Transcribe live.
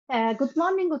Good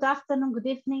morning, good afternoon, good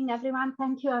evening, everyone.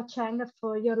 Thank you, Cheung,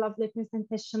 for your lovely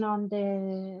presentation on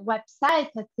the website.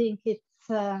 I think it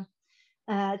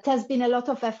has been a lot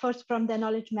of effort from the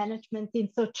knowledge management team,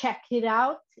 so check it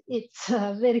out. It's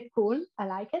very cool. I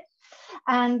like it.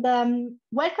 And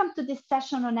welcome to this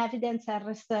session on evidence and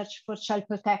research for child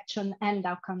protection and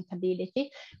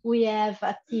accountability. We have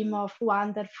a team of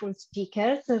wonderful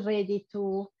speakers ready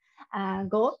to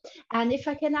go. And if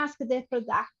I can ask the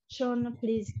production,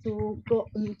 please to go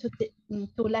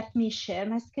to let me share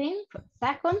my screen for a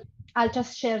second. I'll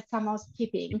just share some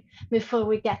housekeeping before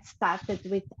we get started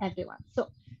with everyone. So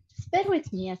just bear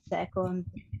with me a second.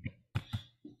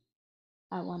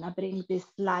 I want to bring this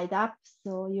slide up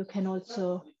so you can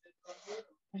also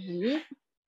read.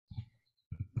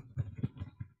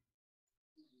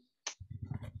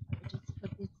 Just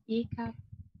put this e-cap.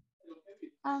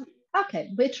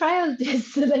 Okay, we tried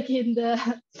this like in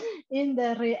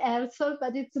the rehearsal,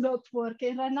 but it's not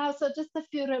working right now. So just a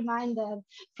few reminders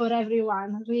for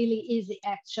everyone, really easy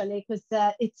actually, because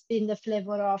it's been the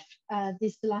flavor of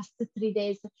these last 3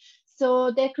 days.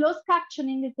 So the closed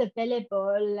captioning is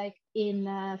available like in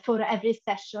for every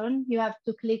session. You have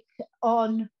to click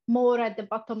on more at the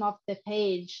bottom of the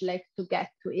page, like to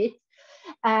get to it.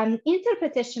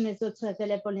 Interpretation is also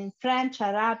available in French,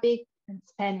 Arabic, and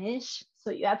Spanish. So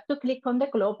you have to click on the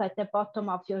globe at the bottom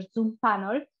of your Zoom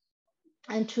panel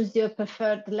and choose your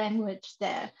preferred language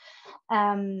there.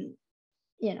 You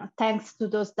know, thanks to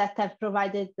those that have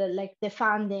provided the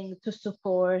funding to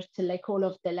support like all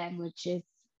of the languages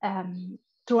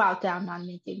throughout the annual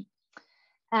meeting.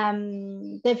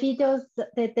 The videos,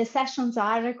 the sessions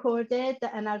are recorded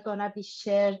and are gonna be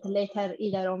shared later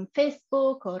either on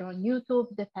Facebook or on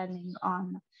YouTube, depending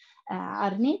on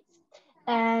our needs.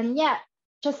 And yeah,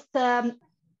 just Cheung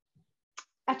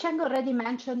already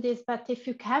mentioned this, but if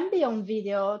you can be on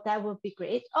video, that would be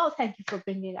great. Oh, thank you for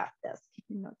bringing up the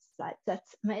skipping notes slides.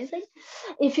 That's amazing.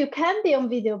 If you can be on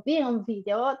video, be on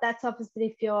video. That's obviously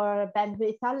if your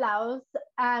bandwidth allows.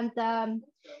 And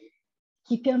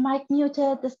keep your mic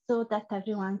muted so that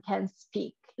everyone can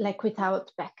speak like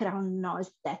without background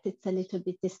noise, that it's a little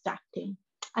bit distracting.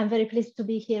 I'm very pleased to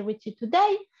be here with you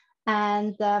today.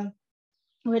 And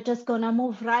we're just gonna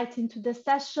move right into the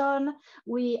session.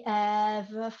 We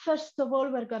have, first of all,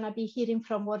 we're gonna be hearing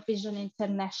from World Vision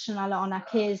International on a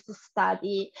case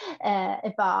study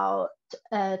about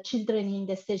children in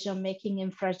decision-making in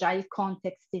fragile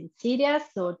context in Syria.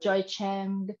 So Joy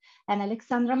Cheung and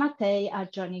Alexandra Matei are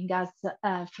joining us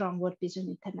from World Vision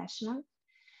International.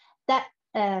 That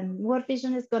World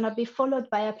Vision is gonna be followed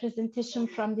by a presentation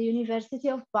from the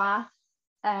University of Bath,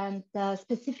 and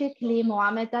specifically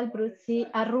Mohammed Alruzzi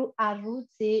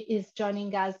is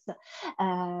joining us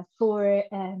for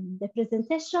the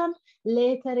presentation.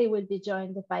 Later, he will be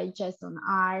joined by Jason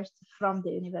Art from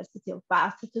the University of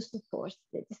Bath to support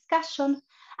the discussion.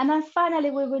 And then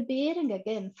finally, we will be hearing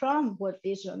again from World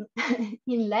Vision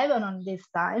in Lebanon this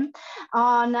time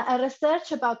on a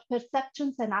research about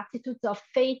perceptions and attitudes of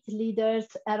faith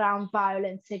leaders around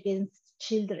violence against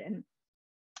children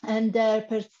and their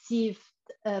perceived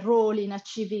role in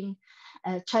achieving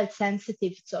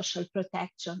child-sensitive social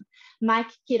protection. Mike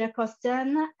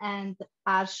Kirakossian and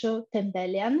Arsho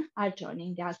Tenbelian are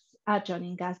joining us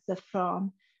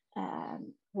from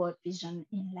World Vision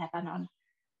in Lebanon.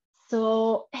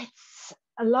 So it's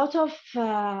a lot of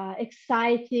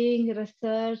exciting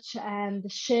research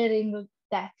and sharing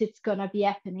that it's gonna be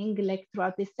happening like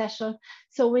throughout this session.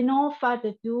 So with no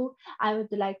further ado, I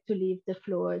would like to leave the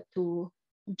floor to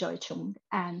Joy Cheung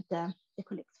and the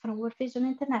colleagues from World Vision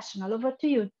International. Over to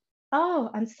you. Oh,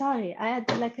 I'm sorry. I had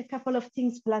like a couple of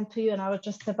things planned to you and I was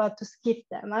just about to skip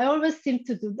them. I always seem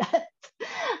to do that.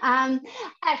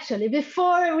 Actually,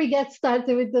 before we get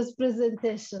started with those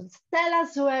presentations, tell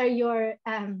us where you're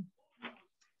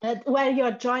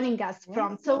joining us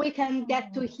from, so we can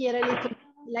get to hear a little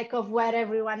like of where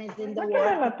everyone is in the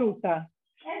world.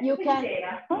 You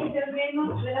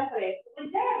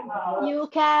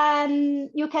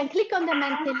can click on the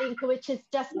Menti link, which has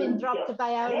just been dropped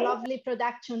by our lovely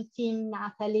production team,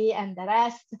 Natalie and the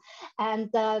rest,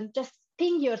 and just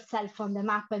ping yourself on the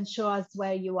map and show us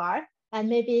where you are. And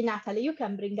maybe Natalie, you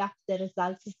can bring up the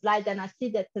results slide, and I see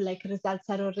that like results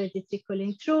are already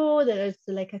trickling through. There is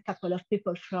like a couple of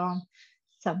people from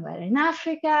somewhere in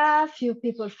Africa, a few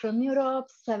people from Europe,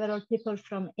 several people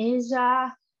from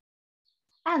Asia.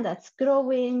 And that's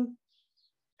growing.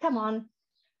 Come on.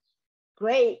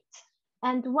 Great.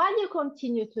 And while you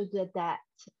continue to do that,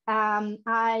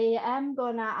 I am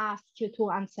gonna ask you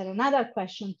to answer another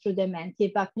question through the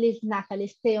Menti, but please, Natalie,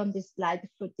 stay on this slide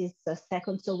for this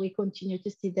second so we continue to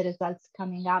see the results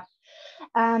coming up.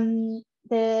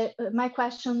 My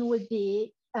question would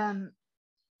be,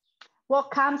 what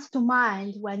comes to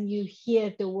mind when you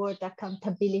hear the word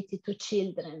accountability to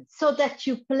children, so that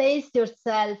you place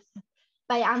yourself,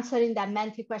 by answering that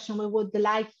Menti question, we would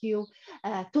like you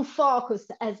to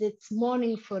focus, as it's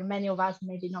morning for many of us,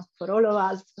 maybe not for all of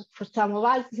us, but for some of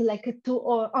us, like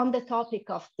on the topic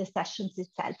of the sessions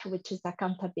itself, which is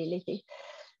accountability.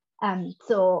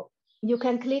 So you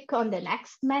can click on the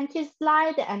next Menti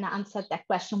slide and answer that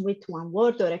question with one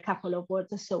word or a couple of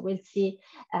words. So we'll see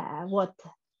what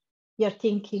you're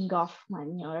thinking of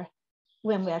when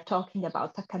we are talking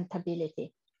about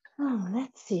accountability. Oh,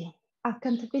 let's see.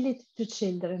 Accountability to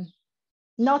children.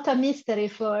 Not a mystery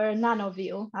for none of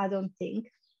you, I don't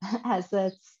think, as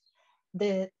it's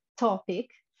the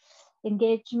topic.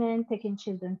 Engagement, taking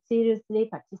children seriously,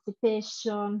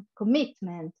 participation,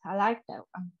 commitment. I like that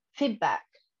one. Feedback,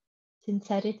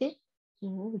 sincerity,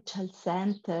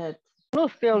 child-centered.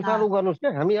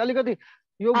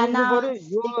 यो बुझ्नु पर्यो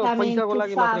यो पैसाको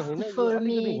लागि मात्रै होइन for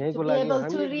me to be able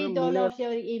to read all of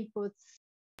your inputs.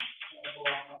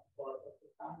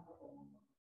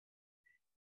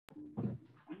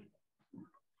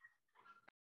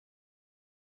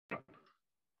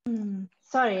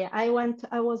 Sorry, I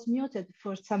was muted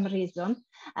for some reason.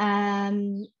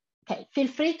 Okay, feel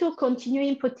free to continue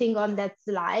inputting on that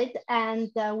slide,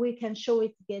 and we can show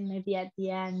it again maybe at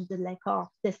the end, like of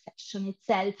the session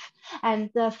itself. And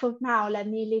for now, let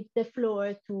me leave the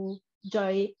floor to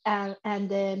Joy and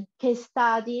the case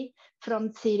study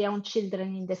from Syria on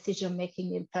children in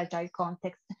decision-making in fragile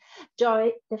context.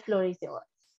 Joy, the floor is yours.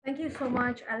 Thank you so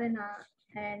much, Elena.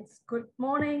 And good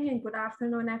morning and good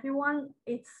afternoon, everyone.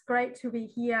 It's great to be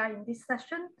here in this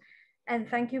session. And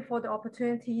thank you for the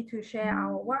opportunity to share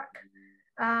our work.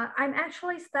 I'm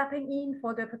actually stepping in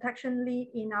for the protection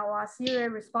lead in our Syria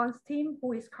response team,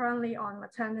 who is currently on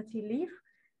maternity leave.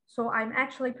 So I'm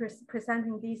actually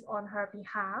presenting this on her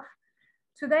behalf.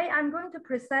 Today, I'm going to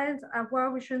present a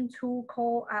World Vision tool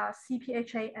called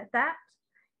CPHA Adapt.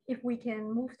 If we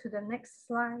can move to the next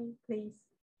slide, please.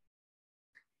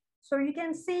 So you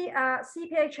can see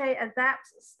CPHA Adapt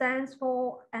stands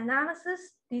for Analysis,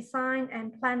 Design,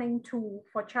 and Planning Tool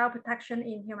for Child Protection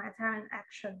in Humanitarian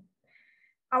Action.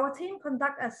 Our team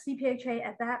conducted a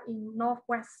CPHA Adapt in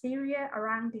Northwest Syria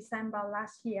around December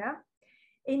last year.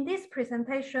 In this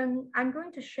presentation, I'm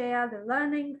going to share the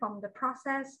learning from the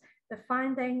process, the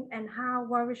finding, and how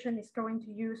World Vision is going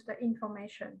to use the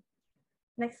information.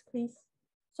 Next, please.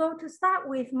 So to start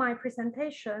with my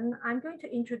presentation, I'm going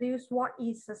to introduce what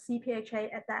is the CPHA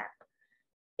Adapt.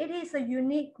 It is a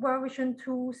unique World Vision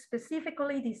tool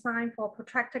specifically designed for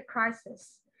protracted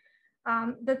crisis.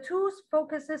 The tool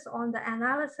focuses on the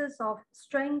analysis of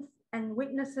strengths and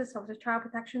weaknesses of the child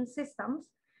protection systems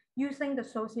using the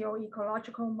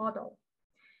socio-ecological model.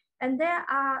 And there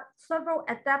are several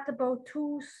adaptable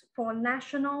tools for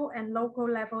national and local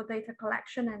level data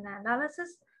collection and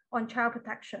analysis on child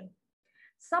protection.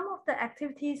 Some of the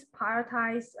activities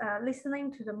prioritize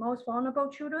listening to the most vulnerable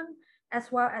children,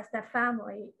 as well as their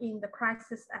family in the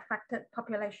crisis-affected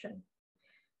population.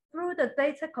 Through the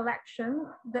data collection,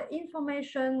 the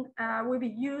information will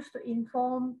be used to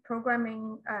inform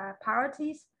programming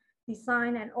priorities,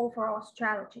 design, and overall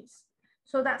strategies.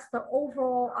 So that's the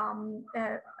overall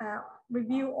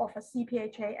review of a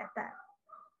CPHA Adapt.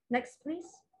 Next, please.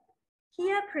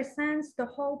 Here presents the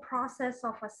whole process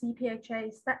of a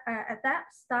CPHA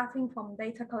Adapt, starting from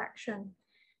data collection.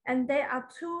 And there are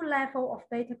two levels of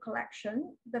data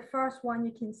collection. The first one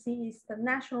you can see is the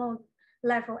national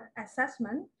level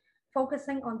assessment,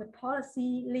 focusing on the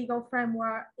policy, legal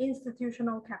framework,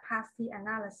 institutional capacity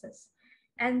analysis.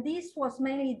 And this was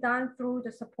mainly done through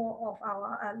the support of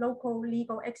our local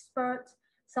legal experts,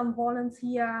 some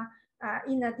volunteers,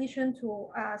 in addition to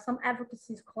some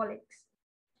advocacy colleagues.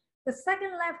 The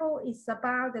second level is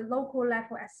about the local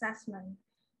level assessment.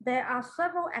 There are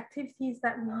several activities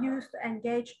that we use to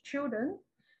engage children,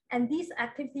 and these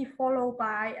activities followed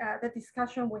by the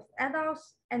discussion with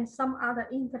adults and some other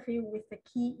interview with the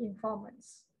key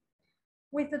informants.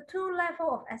 With the two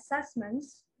levels of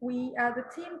assessments, the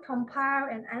team compile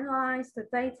and analyze the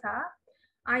data,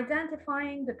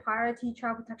 identifying the priority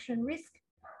child protection risk,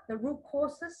 the root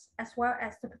causes, as well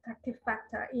as the protective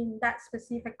factor in that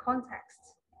specific context.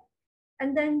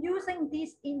 And then using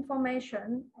this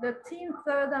information, the team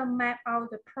further map out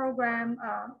the program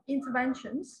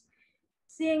interventions,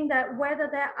 seeing that whether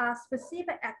there are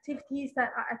specific activities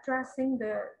that are addressing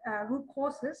the root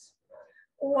causes,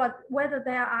 or whether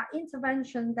there are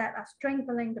interventions that are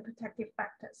strengthening the protective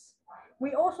factors.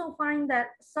 We also find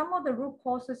that some of the root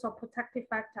causes of protective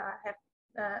factor have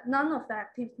none of the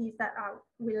activities that are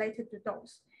related to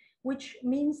those, which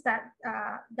means that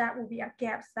that will be a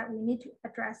gaps that we need to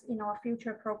address in our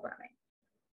future programming.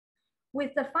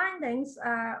 With the findings,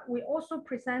 we also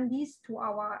present these to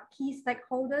our key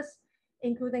stakeholders,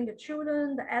 including the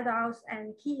children, the adults,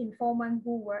 and key informants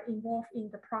who were involved in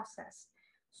the process,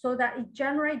 so that it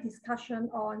generates discussion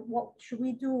on what should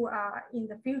we do in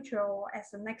the future or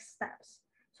as the next steps.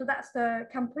 So that's the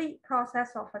complete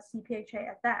process of a CPHA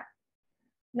ADAPT.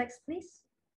 Next, please.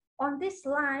 On this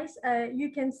slide,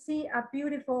 you can see a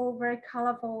beautiful, very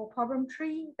colorful problem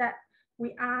tree that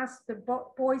we asked the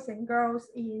boys and girls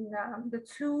in the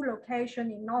 2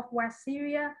 locations in Northwest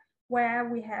Syria, where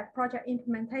we have project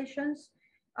implementations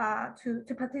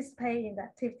to participate in the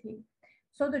activity.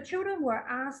 So the children were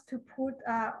asked to put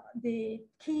the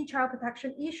key child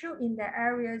protection issue in their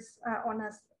areas on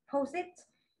a post-it,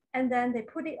 and then they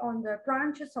put it on the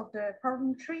branches of the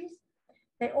problem trees.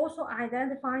 They also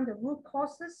identify the root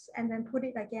causes and then put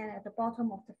it again at the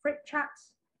bottom of the flip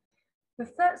charts. The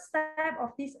third step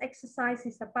of this exercise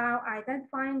is about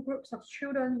identifying groups of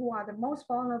children who are the most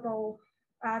vulnerable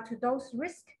to those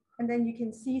risks. And then you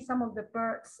can see some of the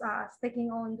birds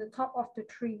sticking on the top of the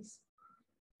trees.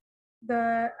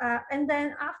 And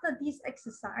then after this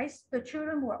exercise, the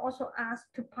children were also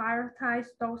asked to prioritize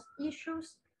those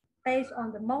issues based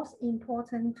on the most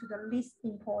important to the least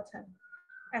important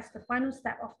as the final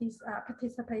step of these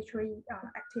participatory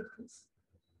activities.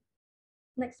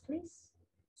 Next, please.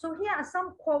 So here are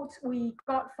some quotes we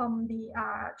got from the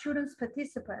children's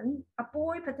participant. A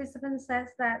boy participant says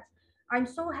that, "I'm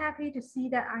so happy to see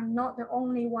that I'm not the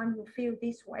only one who feel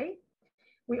this way."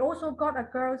 We also got a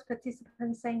girl's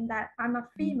participant saying that, "I'm a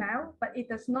female, but it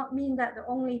does not mean that the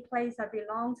only place I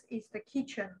belong is the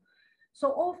kitchen."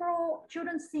 So overall,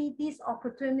 children see this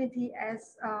opportunity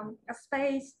as a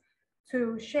space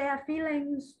to share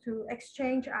feelings, to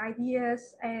exchange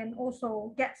ideas, and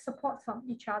also get support from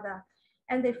each other.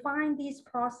 And they find this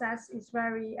process is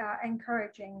very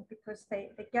encouraging because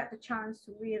they get the chance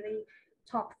to really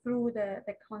talk through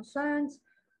the concerns.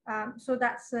 So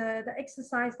that's the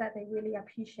exercise that they really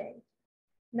appreciate.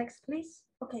 Next, please.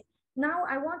 Okay, now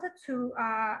I wanted to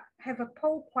have a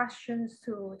poll questions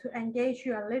to engage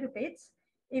you a little bit.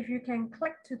 If you can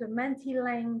click to the Menti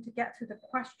link to get to the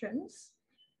questions.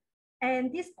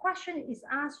 And this question is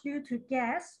asked you to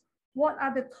guess what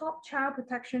are the top child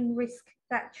protection risks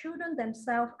that children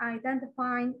themselves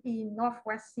identify in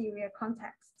Northwest Syria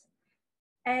context.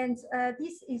 And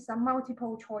this is a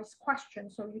multiple choice question,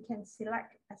 so you can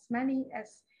select as many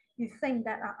as you think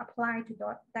that are applied to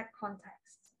that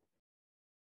context.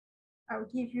 I'll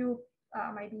give you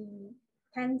maybe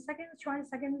 10 seconds, 20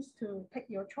 seconds to pick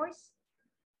your choice.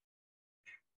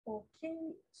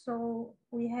 Okay, so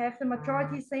we have the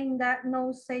majority saying that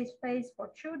no safe space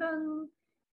for children,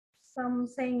 some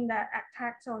saying that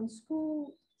attacks on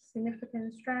school,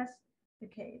 significant stress.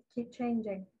 Okay, keep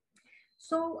changing.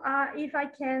 So if I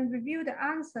can review the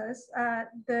answers,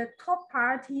 the top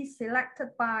priorities selected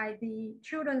by the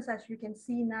children, as you can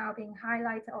see now being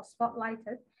highlighted or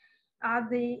spotlighted, are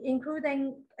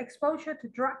including exposure to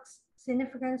drugs,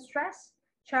 significant stress,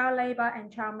 child labor,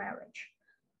 and child marriage.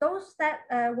 Those that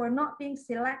were not being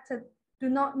selected do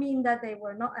not mean that they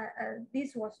were not,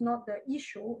 this was not the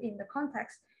issue in the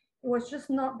context. It was just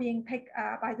not being picked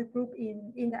by the group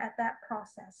in the ADAPT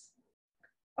process.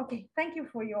 Okay, thank you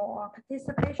for your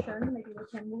participation. Maybe we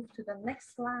can move to the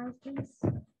next slide, please.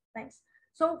 Thanks.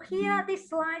 So here, these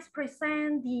slides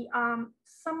present the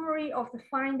summary of the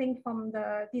finding from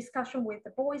the discussion with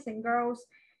the boys and girls.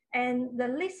 And the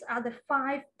list are the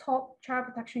 5 top child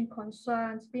protection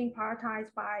concerns being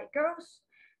prioritized by girls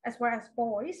as well as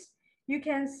boys. You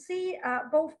can see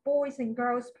both boys and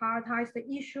girls prioritize the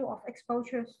issue of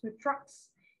exposure to drugs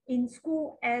in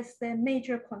school as the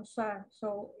major concern.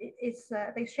 So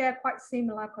they share quite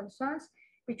similar concerns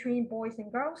between boys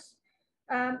and girls.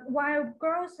 While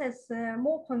girls has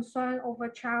more concern over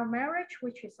child marriage,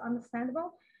 which is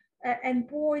understandable, and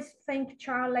boys think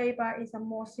child labor is a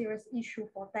more serious issue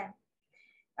for them.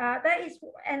 There is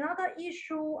another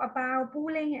issue about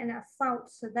bullying and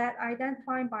assaults that are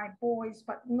identified by boys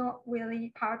but not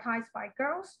really prioritized by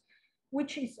girls,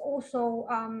 which is also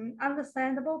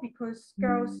understandable because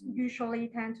girls usually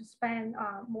tend to spend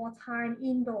more time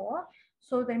indoor,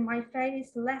 so they might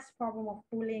face less problem of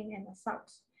bullying and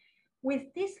assaults.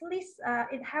 With this list,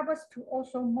 it helps us to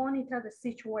also monitor the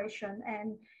situation,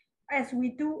 and as we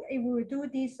do, if we do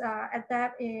this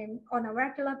ADAPT on a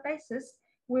regular basis,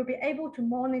 we'll be able to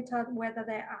monitor whether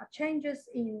there are changes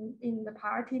in the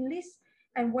priority list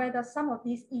and whether some of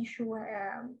these issues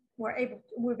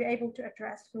we'll be able to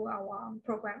address through our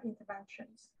program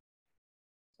interventions.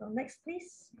 So next,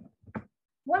 please.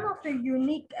 One of the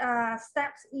unique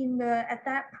steps in the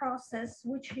ADAPT process,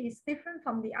 which is different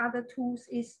from the other tools,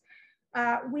 is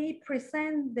we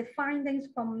present the findings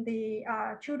from the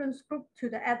children's group to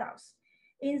the adults.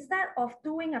 Instead of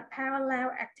doing a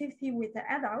parallel activity with the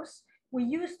adults, we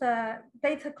use the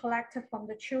data collected from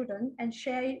the children and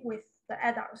share it with the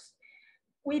adults.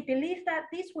 We believe that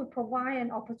this will provide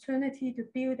an opportunity to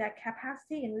build their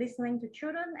capacity in listening to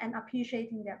children and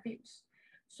appreciating their views.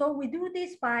 So we do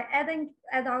this by adding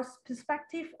adults'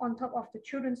 perspective on top of the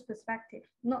children's perspective,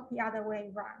 not the other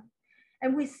way around.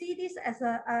 And we see this as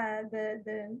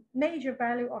the major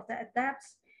value of the ADAPTs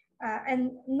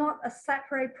and not a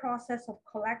separate process of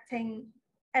collecting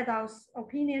adults'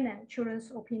 opinion and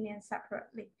children's opinion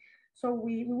separately. So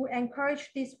we will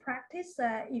encourage this practice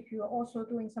if you are also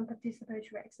doing some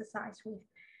participatory exercise with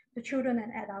the children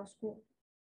and adults group.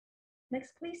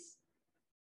 Next, please.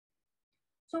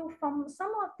 So from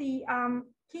some of the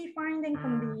key findings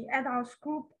from the adults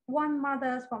group, one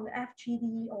mothers from the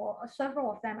FGD, or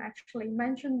several of them actually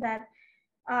mentioned that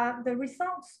the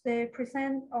results they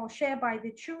present or share by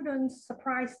the children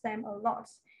surprised them a lot,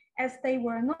 as they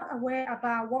were not aware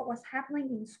about what was happening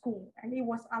in school. And it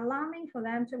was alarming for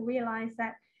them to realize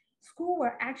that school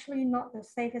were actually not the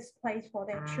safest place for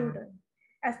their children,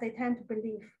 as they tend to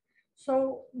believe.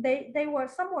 So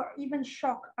some were even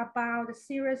shocked about the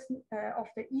seriousness of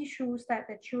the issues that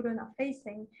the children are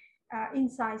facing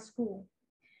inside school.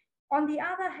 On the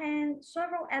other hand,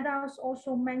 several adults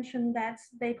also mentioned that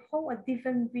they hold a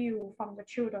different view from the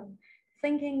children,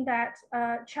 thinking that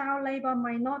child labor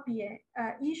might not be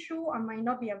an issue or might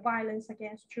not be a violence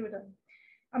against children.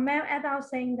 A male adult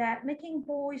saying that making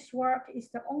boys work is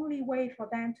the only way for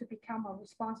them to become a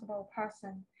responsible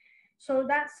person. So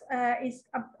that's is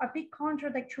a bit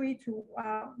contradictory to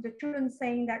the children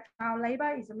saying that child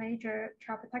labor is a major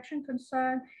child protection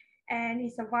concern and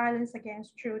is a violence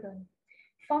against children.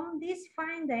 From this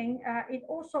finding, it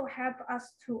also helps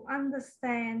us to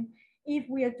understand if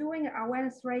we are doing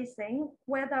awareness raising,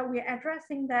 whether we're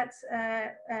addressing that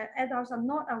adults are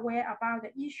not aware about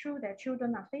the issue that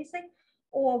children are facing,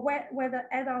 or whether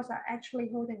adults are actually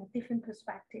holding a different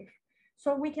perspective.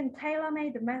 So we can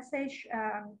tailor-make the message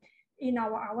in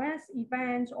our awareness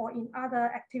events or in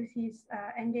other activities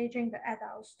engaging the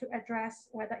adults to address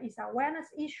whether it's an awareness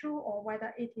issue or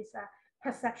whether it is a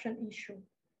perception issue.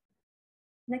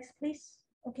 Next, please.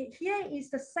 Okay, here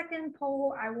is the second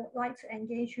poll I would like to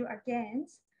engage you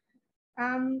against.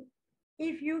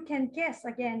 If you can guess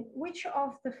again, which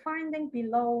of the finding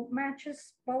below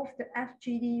matches both the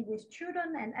FGD with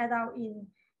children and adult in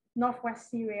Northwest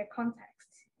Syria context?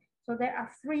 So there are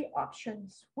three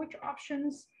options. Which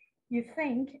options you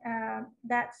think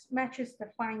that matches the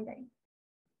finding?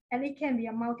 And it can be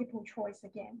a multiple choice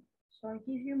again. So I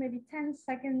give you maybe 10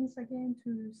 seconds again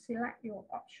to select your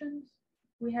options.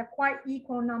 We have quite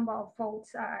equal number of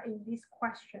votes in these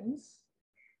questions.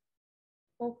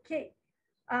 Okay,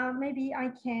 maybe I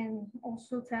can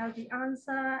also tell the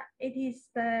answer. It is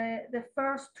the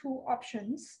first two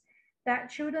options, that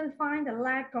children find the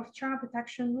lack of child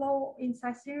protection law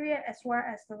inside Syria as well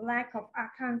as the lack of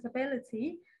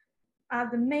accountability are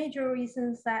the major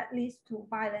reasons that leads to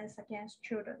violence against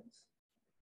children.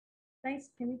 Thanks.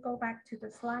 Can we go back to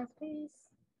the slide, please?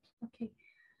 Okay.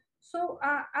 So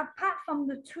apart from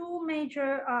the two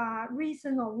major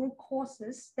reasons or root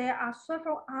causes, there are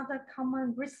several other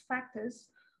common risk factors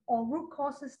or root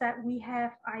causes that we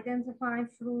have identified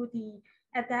through the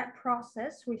ADAPT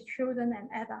process with children and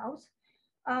adults.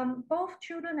 Both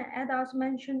children and adults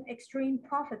mentioned extreme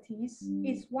poverty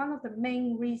is one of the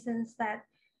main reasons that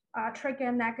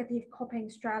trigger negative coping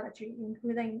strategy,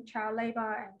 including child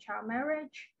labor and child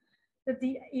marriage. The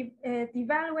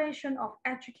devaluation of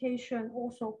education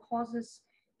also causes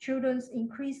children's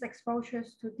increased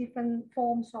exposures to different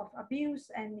forms of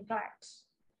abuse and neglect.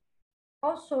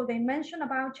 Also, they mentioned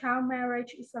about child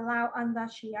marriage is allowed under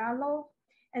Sharia law,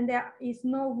 and there is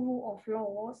no rule of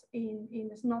laws in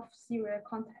the North Syria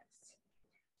context.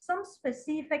 Some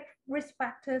specific risk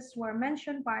factors were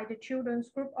mentioned by the children's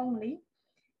group only,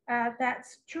 that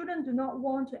children do not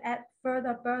want to add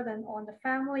further burden on the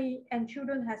family, and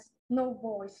children has no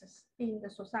voices in the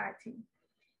society.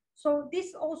 So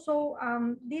this also,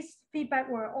 this feedback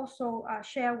were also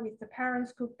shared with the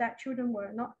parents group, that children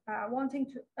were not wanting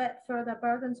to add further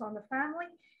burdens on the family.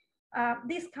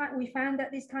 We found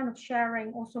that this kind of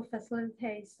sharing also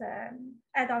facilitates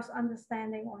adults'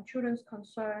 understanding on children's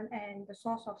concern and the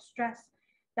source of stress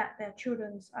that their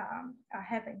children are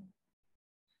having.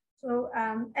 So,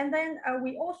 and then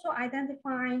we also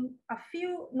identifying a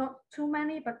few, not too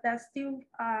many, but there's still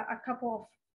a couple of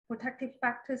protective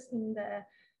factors in the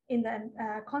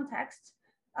context.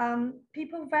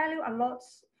 People value a lot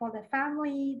for their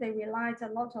family. They rely a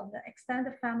lot on the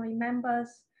extended family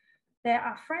members. There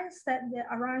are friends that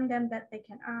around them that they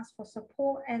can ask for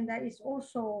support, and there is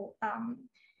also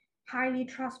highly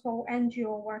trustful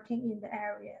NGO working in the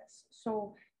areas.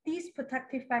 So these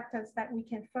protective factors that we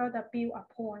can further build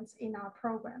upon in our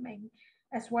programming,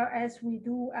 as well as we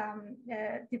do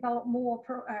develop more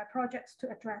projects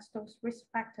to address those risk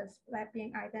factors that are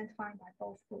being identified by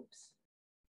both groups.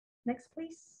 Next,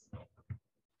 please.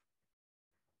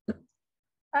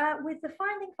 With the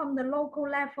finding from the local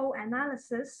level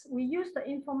analysis, we use the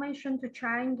information to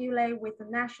triangulate with the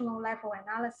national level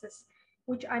analysis,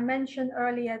 which I mentioned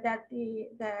earlier that the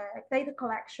data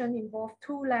collection involved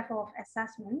two levels of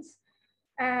assessments.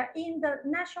 In the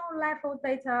national level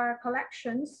data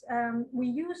collections, we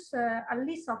use a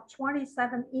list of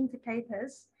 27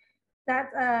 indicators that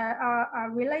are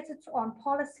related on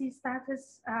policy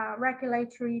status,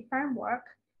 regulatory framework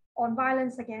on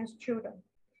violence against children.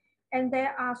 And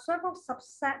there are several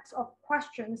subsets of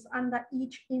questions under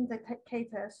each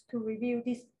indicators to review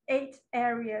these 8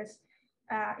 areas,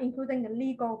 including the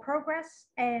legal progress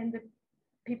and the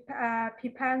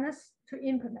preparedness to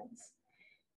implement.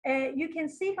 You can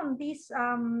see from these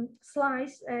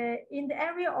slides, in the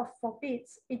area of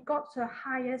forbids, it got the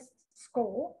highest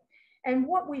score. And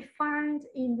what we find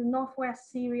in the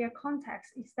Northwest Syria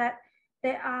context is that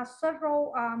there are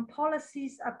several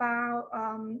policies about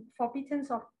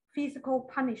forbiddance of physical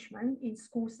punishment in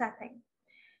school setting,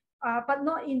 but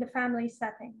not in the family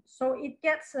setting. So it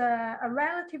gets a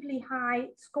relatively high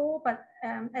score, but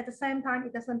at the same time,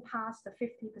 it doesn't pass the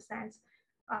 50%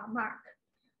 mark.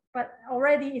 But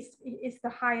already it's the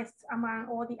highest among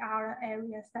all the other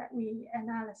areas that we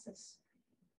analyze.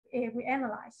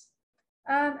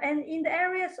 And in the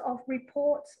areas of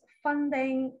reports,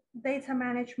 funding, data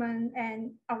management,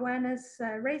 and awareness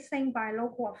raising by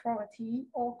local authority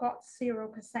all got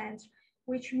 0%,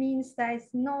 which means there is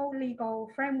no legal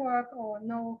framework or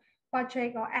no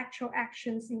budget or actual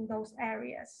actions in those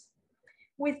areas.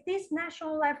 With this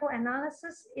national level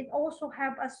analysis, it also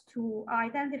helps us to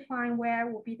identify where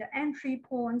will be the entry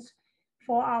points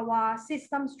for our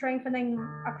system strengthening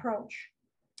approach.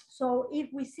 So if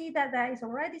we see that there is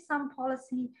already some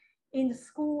policy in the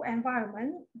school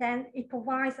environment, then it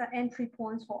provides an entry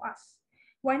point for us.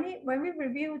 When we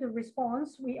review the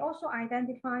response, we also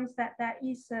identify that there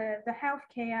is the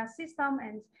healthcare system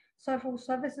and several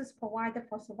services provided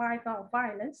for survivor of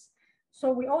violence.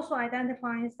 So we also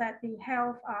identify that the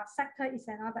health sector is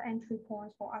another entry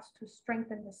point for us to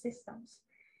strengthen the systems.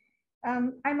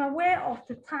 I'm aware of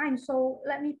the time, so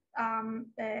let me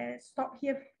stop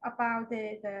here about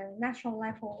the national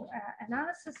level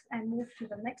analysis and move to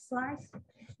the next slide.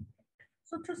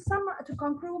 So to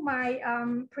conclude my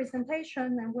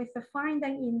presentation and with the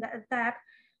finding in the ADAPT,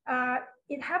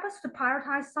 it helps us to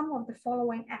prioritize some of the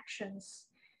following actions.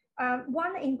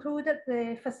 One included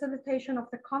the facilitation of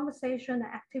the conversation and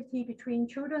activity between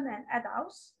children and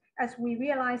adults, as we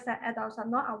realize that adults are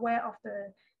not aware of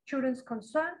the children's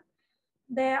concern.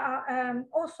 There are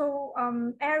also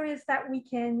areas that we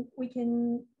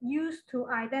can use to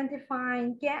identify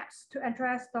gaps to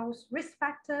address those risk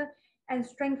factors and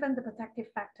strengthen the protective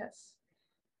factors.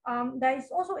 There is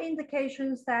also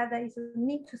indications that there is a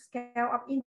need to scale up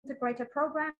integrated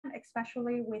program,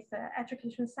 especially with the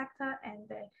education sector and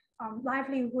the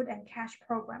livelihood and cash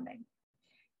programming.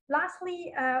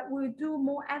 Lastly, we'll do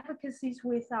more advocacies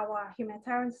with our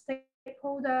humanitarian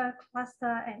stakeholder,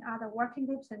 cluster, and other working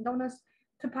groups and donors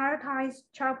to prioritize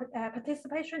child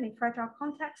participation in fragile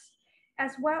contexts,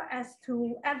 as well as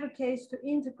to advocate to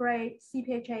integrate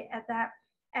CPHA ADAPT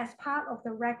as part of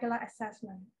the regular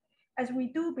assessment, as we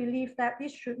do believe that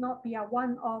this should not be a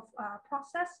one-off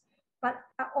process, but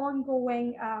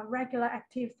ongoing regular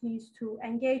activities to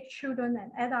engage children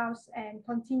and adults and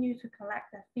continue to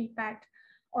collect their feedback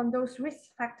on those risk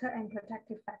factor and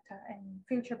protective factor and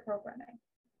future programming.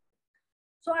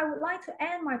 So I would like to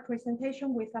end my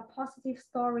presentation with a positive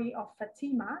story of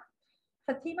Fatima.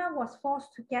 Fatima was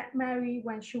forced to get married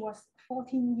when she was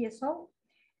 14 years old.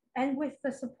 And with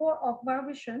the support of World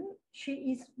Vision,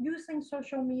 she is using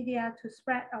social media to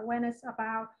spread awareness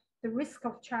about the risk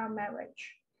of child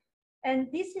marriage. And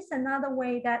this is another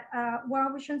way that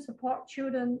World Vision supports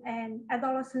children and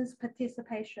adolescents'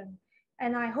 participation.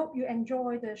 And I hope you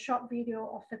enjoy the short video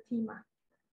of Fatima.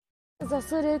 إذا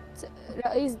صرت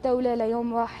رئيس دولة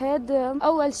ليوم واحد،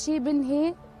 أول شيء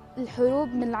بنهي الحروب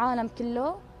من العالم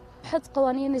كله، بحط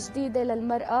قوانين جديدة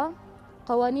للمرأة،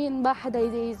 قوانين ما حدا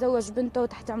يزوج بنته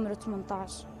تحت عمر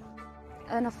 18.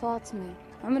 أنا فاطمة،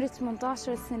 عمري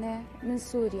 18 سنة، من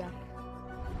سوريا.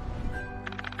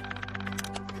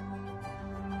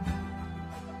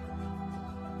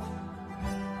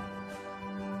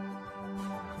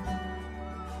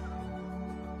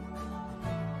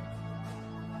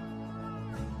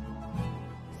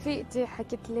 رفيقتي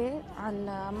حكت لي عن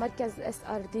مركز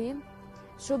SRD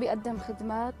شو بيقدم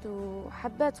خدمات،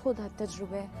 وحبيت خوض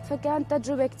هالتجربة، فكانت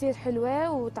تجربة كتير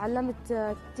حلوة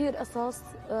وتعلمت كتير قصص،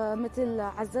 مثل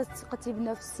عززت ثقتي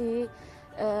بنفسي.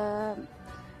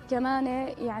 كمان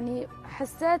يعني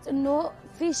حسيت انه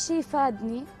في شيء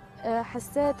فادني،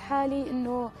 حسيت حالي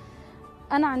انه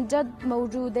انا عن جد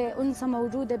موجودة، انثى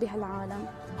موجودة بهالعالم.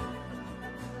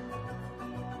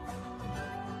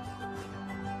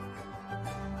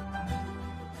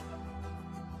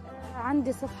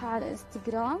 عندي صفحة على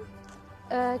الانستغرام،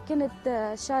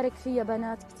 كنت شارك فيها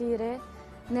بنات كثيرة،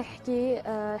 نحكي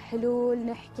حلول،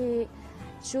 نحكي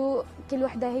شو كل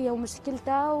وحدة هي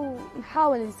ومشكلتها،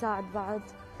 ونحاول نساعد بعض.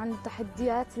 عن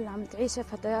التحديات اللي عم تعيشها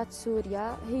فتيات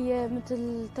سوريا، هي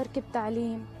مثل ترك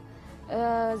التعليم،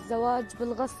 الزواج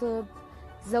بالغصب،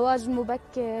 الزواج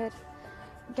المبكر.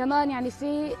 كمان يعني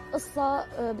في قصة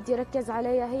بدي ركز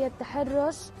عليها، هي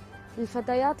التحرش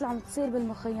الفتيات اللي عم تصير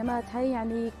بالمخيمات، هي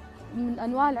يعني من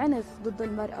أنواع العنف ضد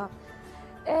المرأة.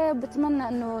 بتمنى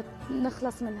إنه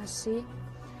نخلص من هالشي.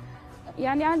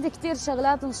 يعني عندي كتير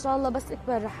شغلات إن شاء الله بس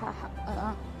أكبر رح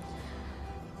أحققها.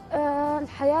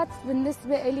 الحياة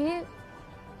بالنسبة إلي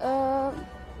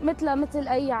مثل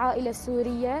أي عائلة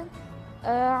سورية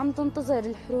عم تنتظر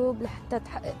الحروب لحتى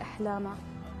تحقق أحلامها.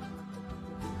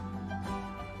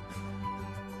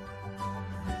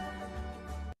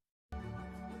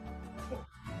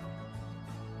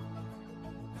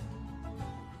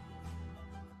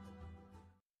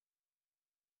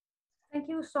 Thank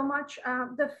you so much.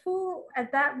 The full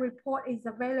that report is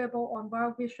available on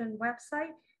World Vision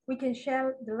website. We can share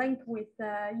the link with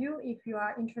you if you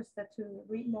are interested to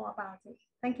read more about it.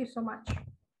 Thank you so much.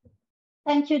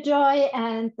 Thank you, Joy.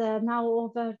 And now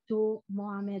over to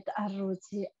Mohammed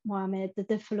Alruzzi. Mohammed,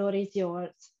 the floor is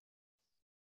yours.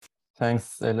 Thanks,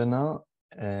 Elena.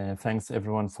 Thanks,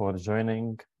 everyone, for joining.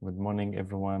 Good morning,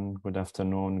 everyone. Good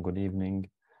afternoon, good evening,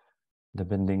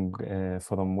 depending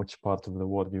from which part of the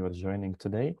world you are joining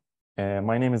today.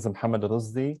 My name is Mohammed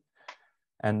Alruzzi,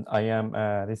 and I am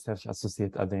a research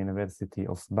associate at the University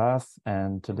of Bath.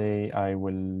 And today I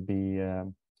will be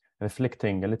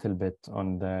reflecting a little bit on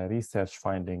the research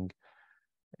finding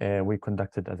we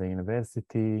conducted at the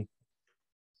university,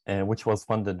 which was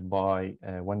funded by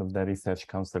one of the research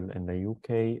council in the UK,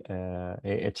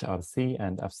 AHRC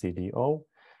and FCDO.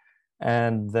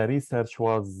 And the research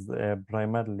was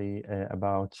primarily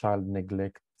about child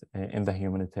neglect in the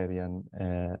humanitarian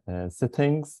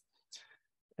settings.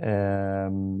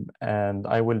 And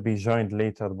I will be joined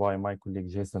later by my colleague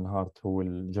Jason Hart, who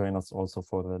will join us also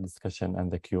for the discussion and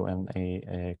the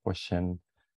Q&A question.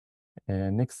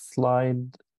 Next slide.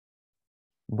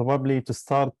 Probably to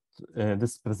start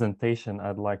this presentation,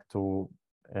 I'd like to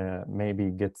maybe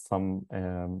get some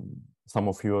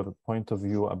of your point of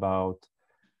view about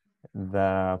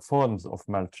the forms of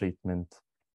maltreatment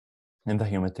in the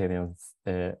humanitarian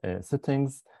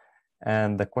settings.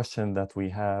 And the question that we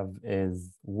have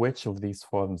is, which of these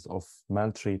forms of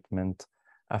maltreatment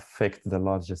affect the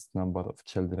largest number of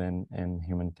children in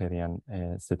humanitarian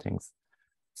settings?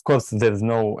 Of course, there's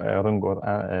no wrong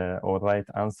or right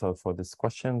answer for these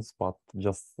questions, but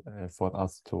just for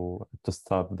us to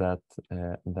start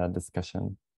that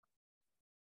discussion.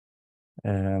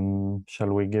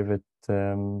 Shall we give it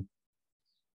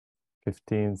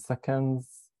 15 seconds,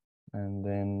 and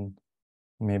then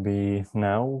maybe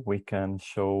now we can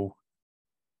show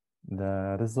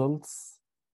the results.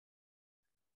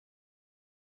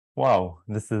 Wow,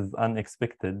 this is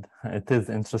unexpected. It is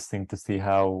interesting to see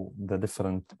how the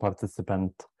different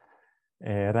participants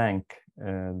rank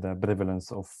the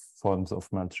prevalence of forms of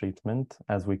maltreatment.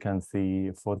 As we can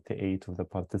see, 48 of the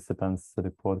participants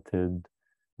reported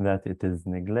that it is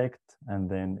neglect, and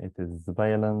then it is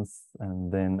violence,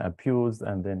 and then abuse,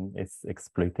 and then it's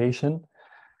exploitation.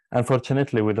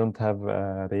 Unfortunately, we don't have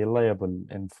reliable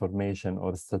information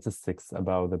or statistics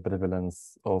about the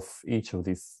prevalence of each of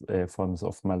these forms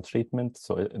of maltreatment.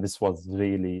 So this was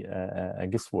really a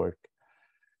guesswork.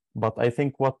 But I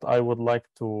think what I would like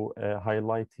to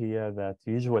highlight here, that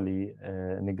usually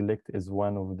neglect is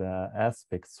one of the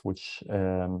aspects which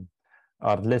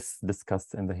are less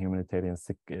discussed in the humanitarian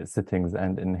settings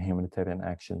and in humanitarian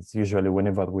actions. Usually,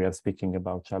 whenever we are speaking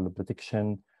about child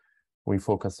protection, We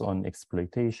focus on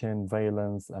exploitation,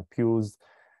 violence, abuse,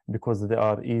 because they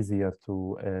are easier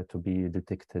to be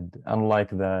detected, unlike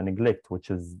the neglect, which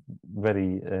is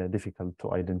very difficult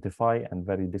to identify and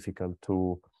very difficult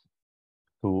to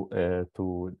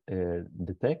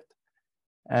detect.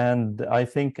 And I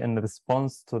think in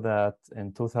response to that,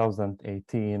 in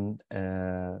 2018,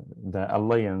 the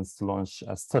Alliance launched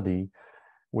a study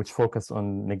which focused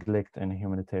on neglect in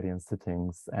humanitarian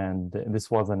settings. And this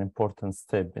was an important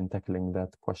step in tackling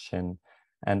that question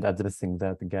and addressing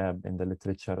that gap in the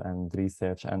literature and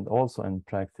research, and also in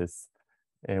practice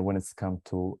when it's come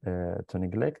to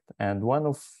neglect. And one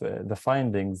of the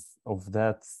findings of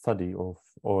that study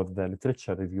or the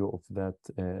literature review of that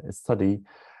study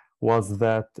was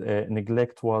that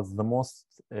neglect was the most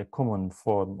common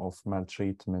form of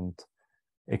maltreatment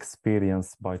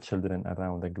experienced by children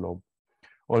around the globe.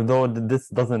 Although this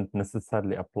doesn't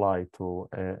necessarily apply to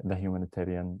the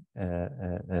humanitarian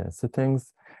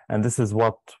settings. And this is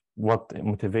what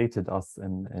motivated us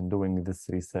in doing this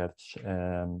research,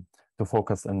 to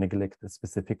focus on neglect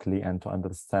specifically and to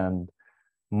understand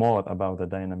more about the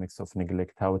dynamics of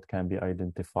neglect, how it can be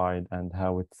identified and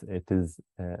how it is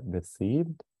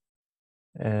perceived.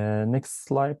 Next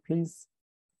slide, please.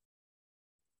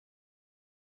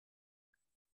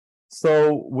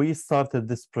 So we started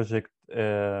this project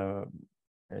 2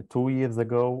 years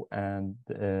ago, and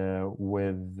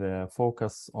with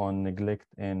focus on neglect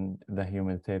in the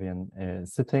humanitarian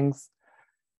settings.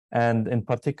 And in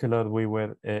particular, we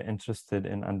were interested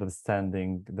in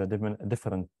understanding the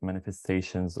different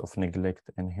manifestations of neglect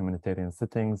in humanitarian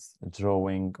settings,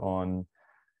 drawing on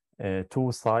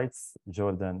 2 sites,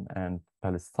 Jordan and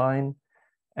Palestine.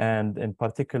 And in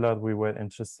particular, we were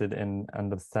interested in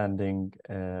understanding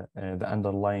the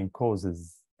underlying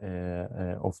causes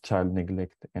of child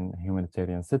neglect in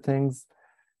humanitarian settings,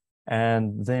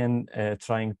 and then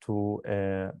trying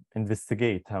to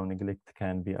investigate how neglect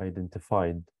can be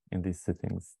identified in these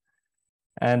settings.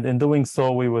 And in doing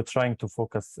so, we were trying to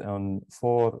focus on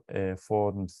 4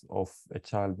 forms of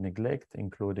child neglect,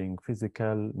 including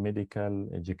physical, medical,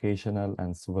 educational,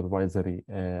 and supervisory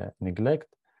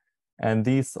neglect. And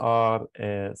these are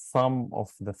some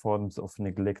of the forms of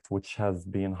neglect which has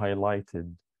been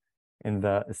highlighted in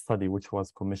the study which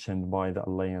was commissioned by the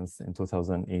Alliance in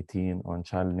 2018 on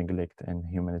child neglect in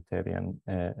humanitarian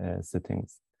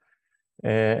settings.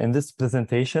 In this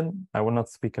presentation, I will not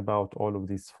speak about all of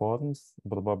these forms.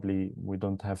 Probably we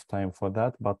don't have time for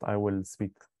that, but I will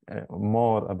speak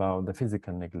more about the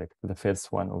physical neglect, the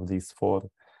first one of these 4,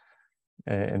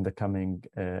 in the coming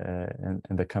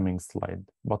slide.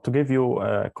 But to give you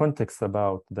context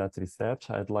about that research,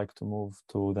 I'd like to move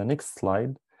to the next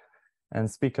slide and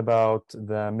speak about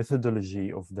the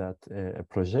methodology of that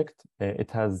project.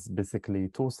 It has basically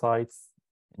 2 sites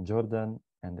in Jordan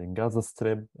and in Gaza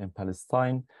Strip in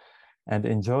Palestine. And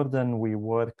in Jordan, we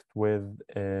worked with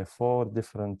 4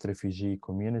 different refugee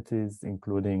communities,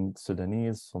 including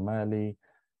Sudanese, Somali,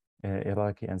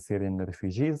 Iraqi, and Syrian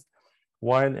refugees.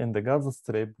 While in the Gaza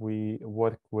Strip, we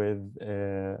work with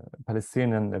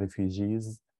Palestinian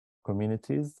refugees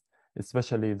communities,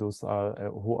 especially those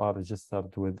who are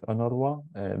registered with UNRWA,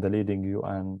 the leading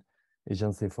UN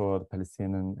agency for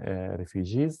Palestinian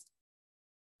refugees.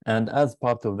 And as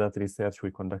part of that research,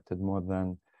 we conducted more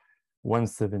than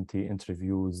 170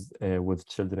 interviews with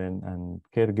children and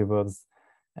caregivers.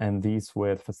 And these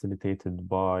were facilitated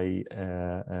by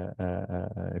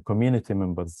community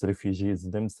members, refugees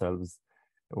themselves,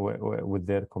 with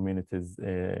their communities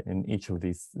in each of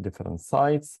these different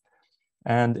sites.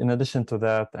 And in addition to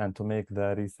that, and to make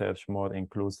the research more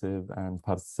inclusive and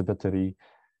participatory,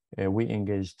 we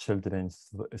engaged children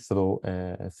through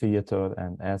theater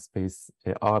and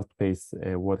art-based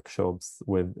workshops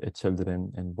with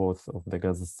children in both of the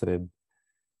Gaza Strip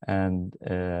and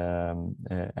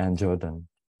Jordan.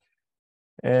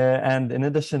 And in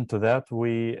addition to that,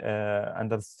 we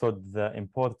understood the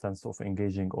importance of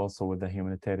engaging also with the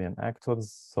humanitarian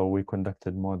actors. So we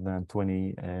conducted more than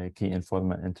 20 key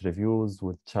informal interviews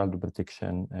with child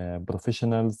protection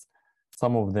professionals.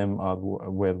 Some of them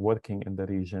were working in the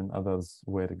region, others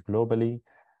were globally,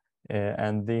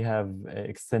 and they have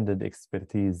extended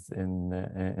expertise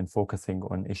in focusing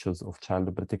on issues of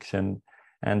child protection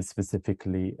and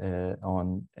specifically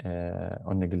on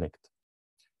neglect.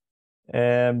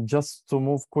 Just to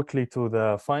move quickly to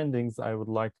the findings, I would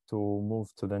like to move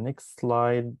to the next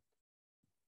slide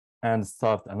and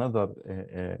start another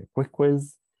quick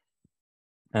quiz.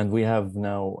 And we have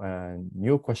now a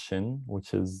new question,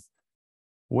 which is,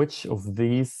 which of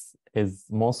these is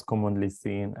most commonly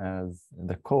seen as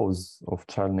the cause of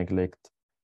child neglect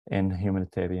in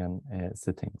humanitarian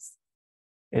settings?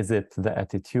 Is it the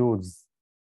attitudes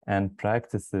and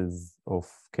practices of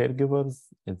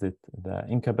caregivers? Is it the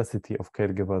incapacity of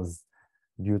caregivers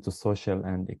due to social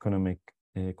and economic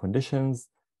conditions?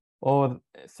 Or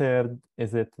third,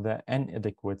 is it the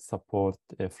inadequate support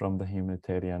from the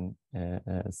humanitarian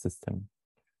system?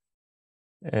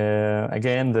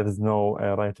 Again, there is no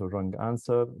right or wrong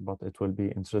answer, but it will be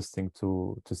interesting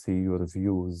to see your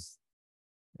views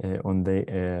on the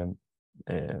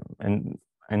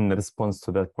in response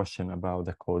to that question about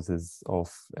the causes of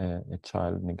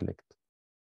child neglect.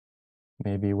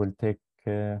 Maybe we'll take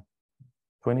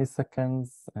 20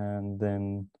 seconds and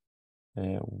then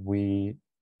we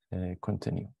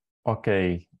continue.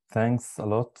 Okay, thanks a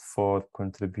lot for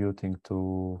contributing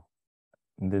to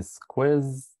this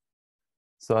quiz.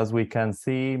 So as we can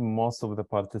see, most of the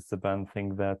participants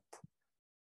think that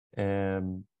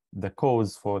the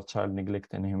cause for child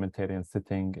neglect in a humanitarian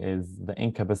setting is the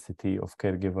incapacity of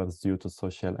caregivers due to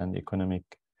social and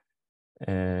economic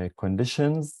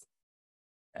conditions.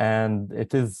 And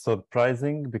it is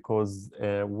surprising because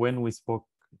when we spoke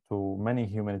to many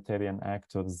humanitarian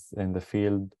actors in the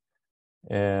field,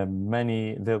 there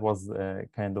was a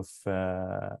kind of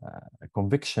a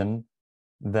conviction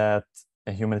that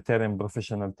a humanitarian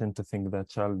professional tend to think that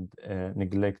child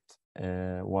neglect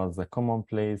was a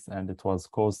commonplace, and it was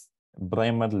caused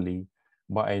primarily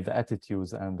by the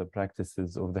attitudes and the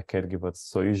practices of the caregivers.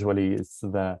 So usually it's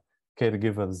the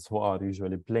caregivers who are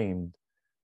usually blamed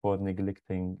for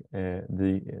neglecting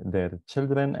their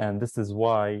children. And this is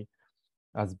why,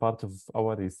 as part of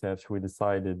our research, we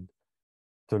decided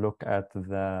to look at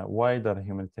the wider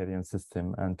humanitarian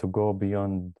system and to go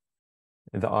beyond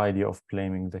the idea of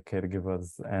blaming the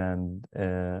caregivers and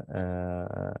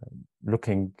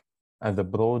looking at the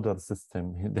broader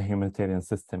system, the humanitarian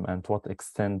system, and to what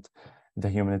extent the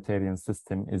humanitarian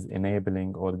system is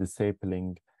enabling or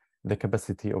disabling the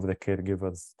capacity of the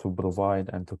caregivers to provide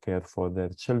and to care for their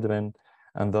children,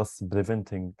 and thus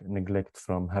preventing neglect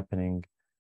from happening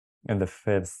in the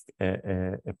first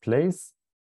place.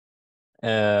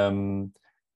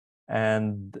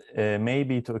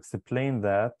 Maybe to explain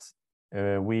that,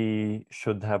 we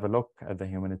should have a look at the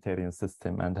humanitarian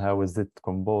system and how is it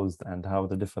composed and how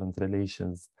the different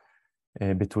relations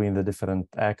between the different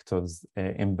actors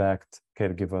impact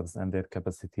caregivers and their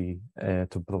capacity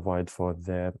to provide for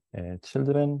their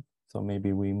children. So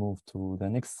maybe we move to the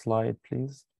next slide,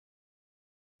 please.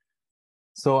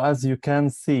 So as you can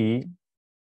see,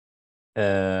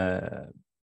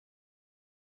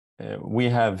 we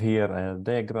have here a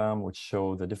diagram which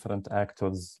shows the different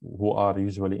actors who are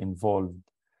usually involved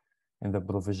in the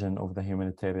provision of the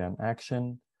humanitarian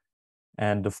action.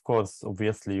 And of course,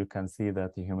 obviously, you can see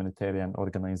that the humanitarian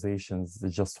organizations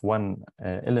is just one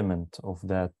element of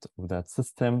that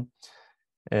system.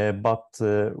 But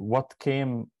what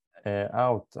came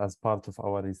out as part of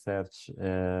our research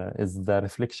is the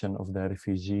reflection of the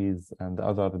refugees and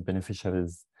other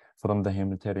beneficiaries from the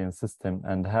humanitarian system,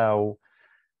 and how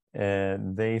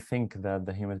they think that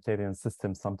the humanitarian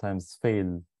system sometimes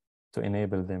fail to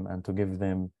enable them and to give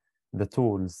them the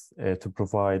tools to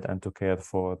provide and to care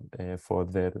for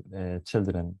their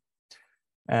children.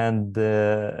 And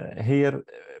here,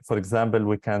 for example,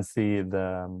 we can see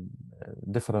the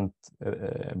different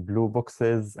blue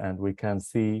boxes, and we can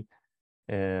see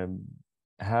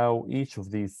how each of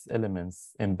these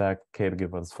elements impact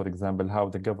caregivers. For example, how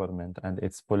the government and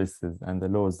its policies and the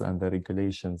laws and the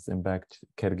regulations impact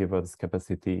caregivers'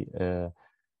 capacity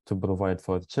to provide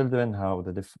for children, how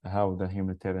the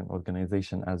humanitarian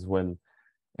organization as well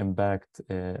impact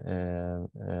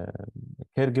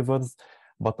caregivers.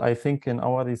 But I think in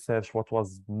our research, what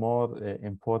was more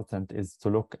important is to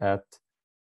look at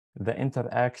the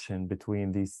interaction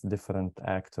between these different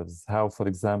actors. How, for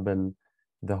example,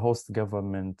 the host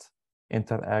government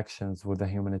interactions with the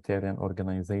humanitarian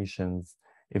organizations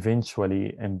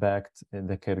eventually impact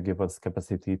the caregivers'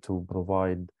 capacity to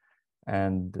provide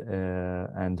and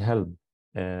help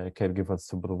caregivers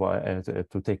to provide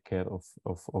to take care of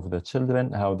the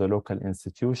children. How the local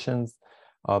institutions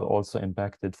are also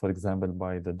impacted, for example,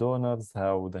 by the donors.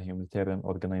 How the humanitarian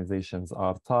organizations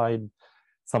are tied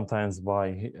sometimes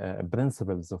by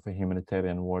principles of a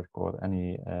humanitarian work or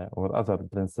any or other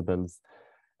principles,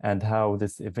 and how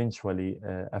this eventually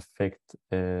affect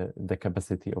the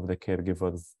capacity of the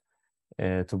caregivers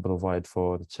to provide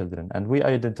for children. And we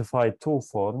identified two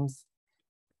forms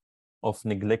of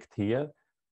neglect here.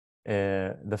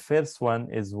 The first one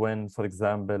is when, for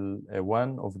example,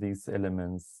 one of these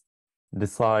elements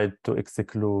decide to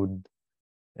exclude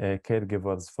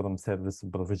caregivers from service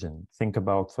provision. Think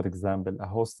about, for example, a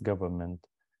host government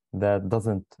that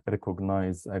doesn't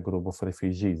recognize a group of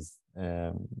refugees.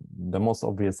 The most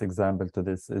obvious example to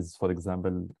this is, for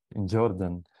example, in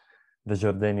Jordan, the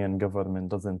Jordanian government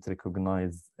doesn't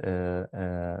recognize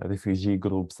refugee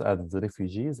groups as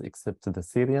refugees except the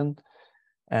Syrian.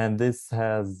 And this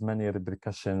has many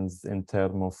repercussions in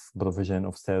terms of provision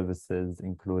of services,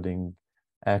 including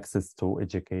access to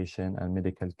education and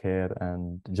medical care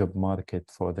and job market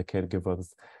for the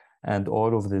caregivers. And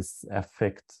all of this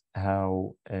affect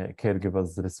how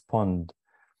caregivers respond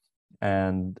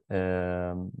and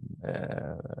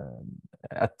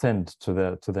attend to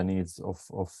the needs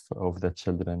of the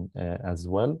children as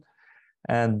well.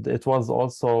 And it was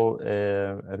also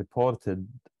reported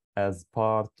as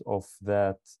part of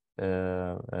that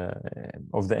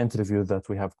of the interview that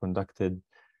we have conducted,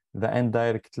 the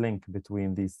indirect link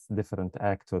between these different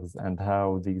actors and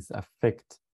how these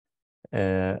affect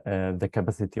the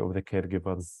capacity of the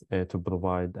caregivers to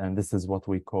provide. And this is what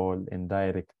we call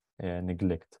indirect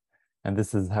neglect. And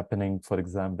this is happening, for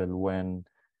example, when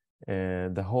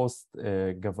the host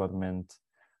government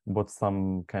put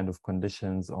some kind of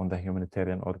conditions on the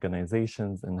humanitarian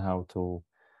organizations and how to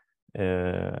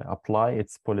apply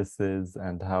its policies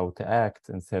and how to act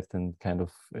in certain kind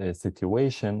of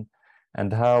situation,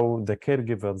 and how the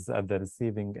caregivers at the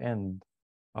receiving end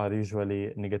are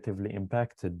usually negatively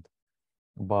impacted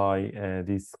by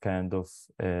these kind of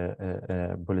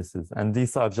policies. And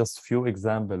these are just few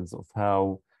examples of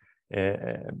how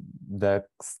the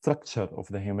structure of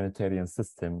the humanitarian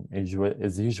system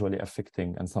is usually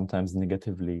affecting and sometimes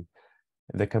negatively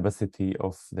the capacity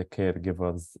of the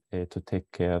caregivers to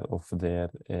take care of their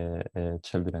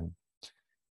children.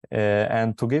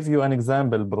 And to give you an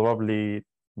example, probably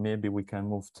maybe we can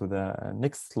move to the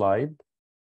next slide.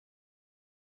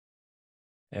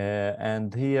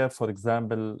 And here, for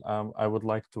example, I would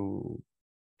like to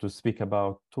speak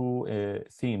about two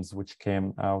themes which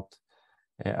came out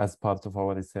as part of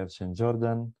our research in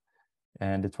Jordan.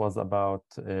 And it was about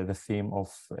the theme of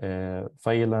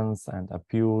violence and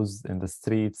abuse in the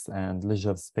streets and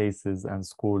leisure spaces and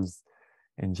schools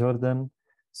in Jordan.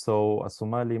 So a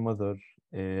Somali mother,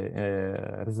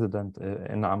 resident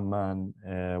in Amman,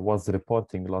 was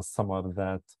reporting last summer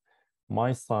that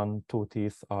my son, 2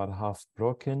 teeth are half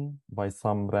broken by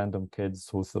some random kids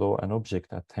who throw an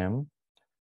object at him.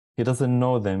 He doesn't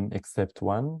know them except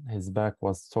one. His back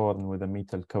was torn with a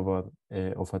metal cover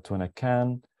of a tuna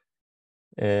can.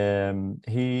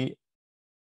 He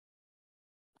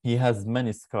has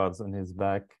many scars on his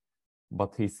back,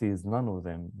 but he sees none of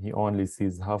them. He only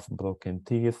sees half broken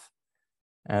teeth,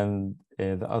 and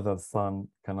the other son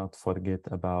cannot forget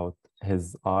about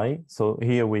his eye. So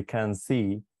here we can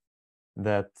see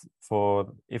that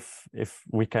if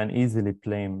we can easily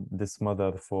blame this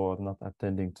mother for not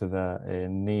attending to the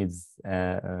needs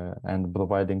and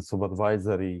providing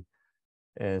supervisory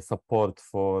support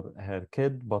for her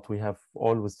kid, but we have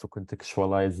always to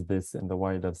contextualize this in the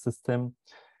wider system.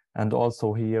 And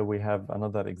also here we have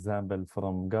another example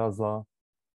from Gaza.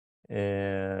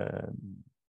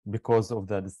 Because of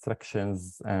the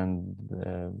distractions and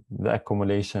the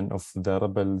accumulation of the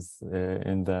rebels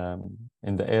in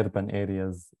the urban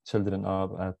areas, children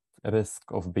are at risk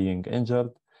of being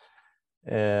injured.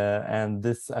 And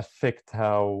this affects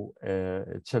how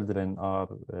children are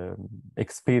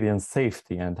experience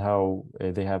safety and how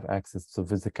they have access to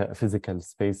physical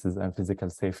spaces and physical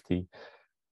safety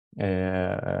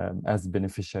as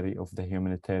beneficiary of the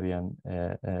humanitarian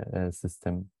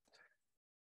system.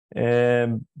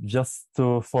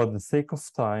 For the sake of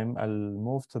time, I'll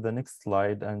move to the next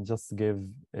slide and just give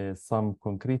some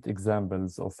concrete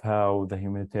examples of how the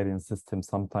humanitarian system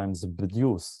sometimes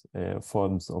produce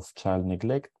forms of child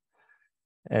neglect.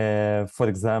 For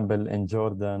example, in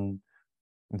Jordan,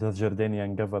 the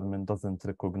Jordanian government doesn't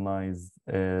recognize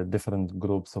different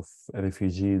groups of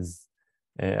refugees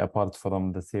apart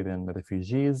from the Syrian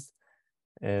refugees.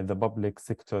 The public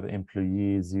sector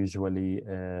employees usually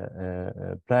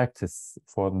practice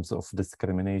forms of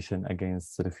discrimination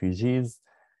against refugees,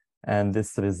 and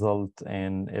this results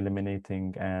in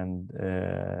eliminating and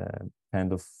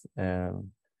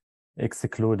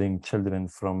excluding children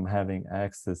from having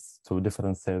access to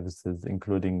different services,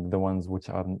 including the ones which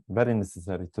are very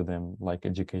necessary to them, like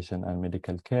education and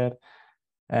medical care.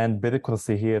 And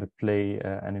bureaucracy here play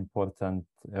an important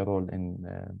role in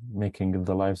making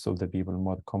the lives of the people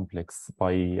more complex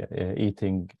by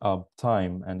eating up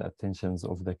time and attentions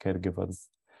of the caregivers.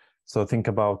 So think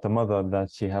about a mother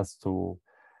that she has to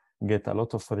get a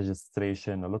lot of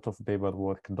registration, a lot of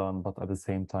paperwork done, but at the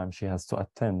same time she has to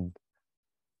attend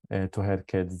to her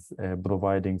kids,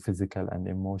 providing physical and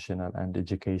emotional and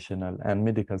educational and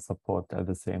medical support at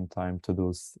the same time to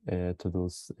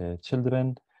those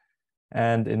children.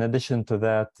 And in addition to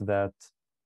that,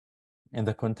 in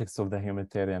the context of the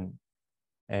humanitarian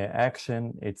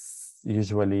action, it's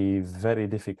usually very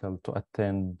difficult to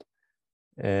attend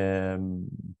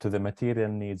to the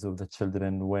material needs of the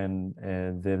children when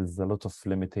there's a lot of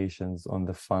limitations on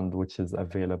the fund which is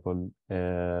available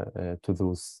to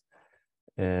those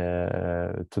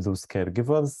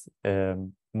caregivers.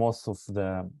 Most of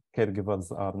the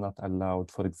caregivers are not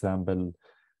allowed, for example,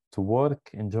 to work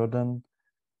in Jordan,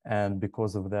 and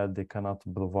because of that, they cannot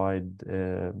provide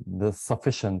the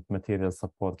sufficient material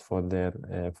support for their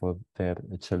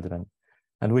children.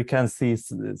 And we can see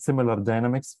similar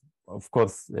dynamics, of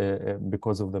course,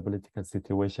 because of the political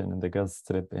situation in the Gaza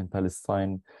Strip in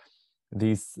Palestine.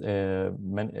 These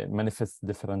manifest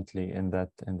differently in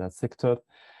that sector.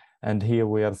 And here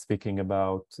we are speaking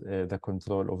about the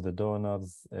control of the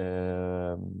donors,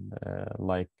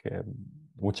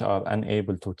 which are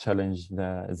unable to challenge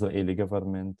the Israeli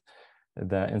government,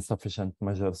 the insufficient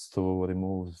measures to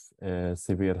remove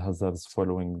severe hazards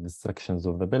following destructions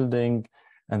of the building,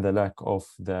 and the lack of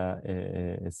the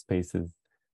spaces.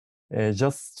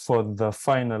 Just for the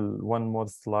final one more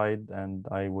slide, and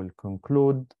I will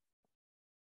conclude.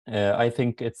 I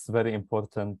think it's very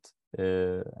important,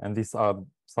 and these are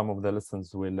some of the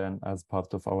lessons we learn as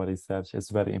part of our research. It's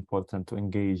very important to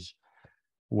engage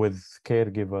with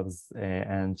caregivers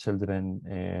and children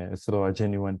through a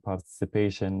genuine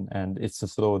participation, and it's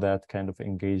through that kind of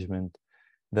engagement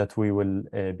that we will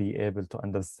be able to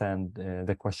understand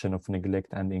the question of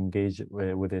neglect and engage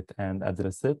with it and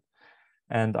address it.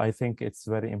 And I think it's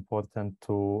very important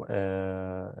to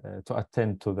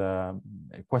attend to the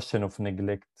question of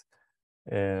neglect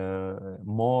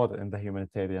more in the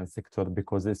humanitarian sector,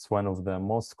 because it's one of the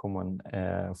most common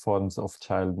forms of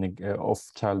child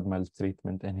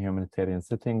maltreatment in humanitarian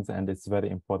settings, and it's very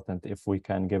important if we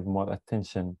can give more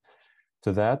attention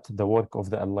to that. The work of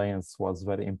the Alliance was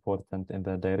very important in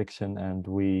that direction, and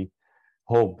we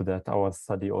hope that our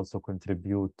study also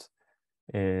contribute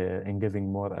in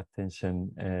giving more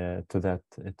attention to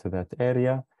that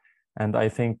area. And I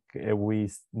think we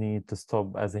need to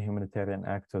stop, as a humanitarian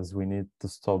actors, we need to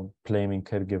stop blaming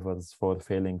caregivers for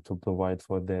failing to provide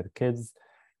for their kids,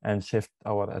 and shift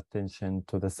our attention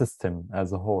to the system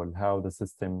as a whole, how the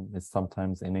system is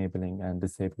sometimes enabling and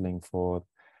disabling for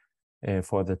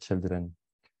the children.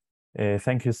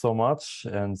 Thank you so much,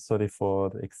 and sorry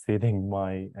for exceeding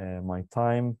my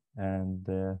time, and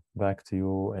back to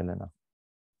you, Elena.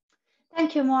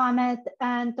 Thank you, Mohammed,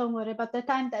 and don't worry about the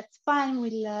time, that's fine.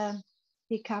 We'll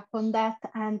pick up on that.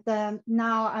 And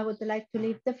now I would like to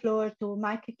leave the floor to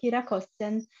Mike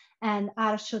Kirakossian and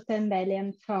Arsho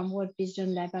Tenbelian from World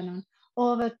Vision Lebanon.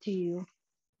 Over to you.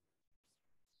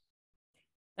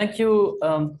 Thank you,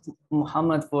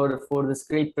 Mohammed, for this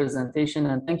great presentation,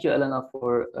 and thank you, Elena,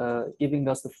 for giving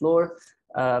us the floor.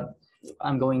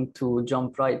 I'm going to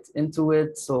jump right into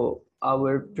it. So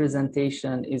our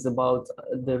presentation is about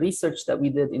the research that we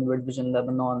did in World Vision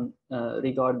Lebanon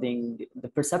regarding the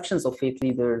perceptions of faith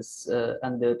leaders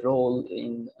and their role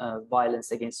in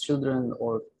violence against children,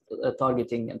 or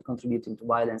targeting and contributing to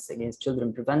violence against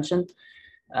children prevention.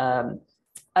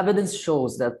 Evidence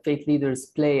shows that faith leaders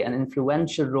play an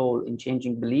influential role in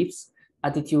changing beliefs,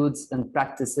 attitudes, and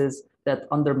practices that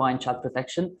undermine child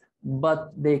protection,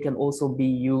 but they can also be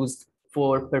used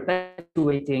for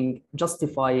perpetuating,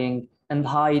 justifying, and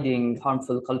hiding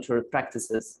harmful cultural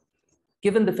practices.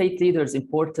 Given the faith leaders'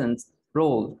 important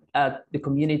role at the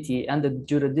community and the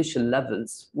judicial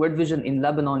levels, World Vision in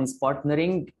Lebanon is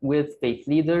partnering with faith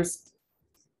leaders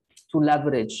to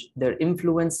leverage their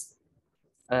influence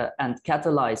and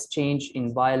catalyze change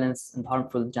in violence and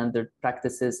harmful gendered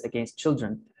practices against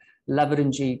children.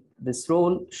 Leveraging this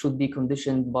role should be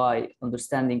conditioned by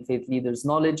understanding faith leaders'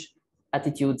 knowledge,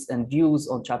 attitudes, and views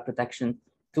on child protection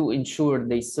to ensure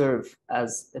they serve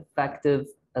as effective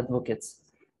advocates.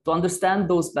 To understand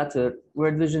those better,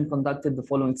 World Vision conducted the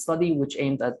following study, which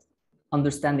aimed at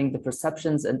understanding the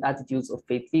perceptions and attitudes of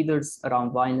faith leaders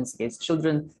around violence against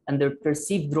children and their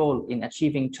perceived role in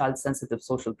achieving child-sensitive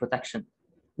social protection.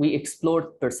 We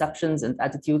explored perceptions and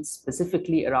attitudes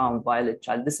specifically around violent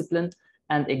child discipline,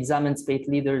 and examined faith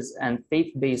leaders and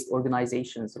faith-based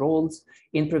organizations' roles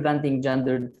in preventing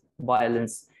gendered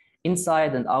violence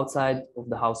inside and outside of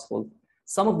the household.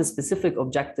 Some of the specific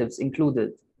objectives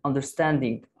included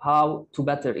understanding how to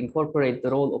better incorporate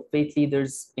the role of faith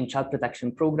leaders in child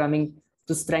protection programming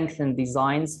to strengthen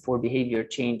designs for behavior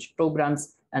change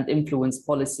programs and influence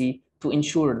policy to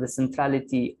ensure the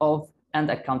centrality of and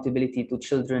accountability to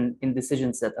children in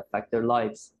decisions that affect their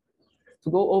lives. To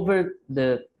go over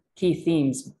the key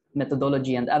themes,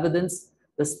 methodology, and evidence,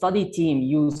 the study team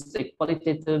used a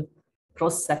qualitative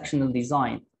cross-sectional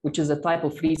design, which is a type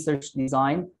of research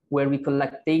design where we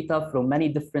collect data from many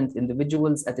different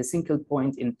individuals at a single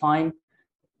point in time,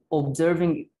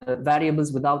 observing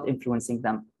variables without influencing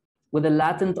them. With a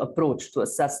latent approach to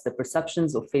assess the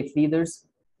perceptions of faith leaders,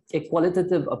 a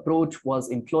qualitative approach was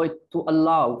employed to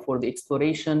allow for the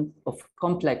exploration of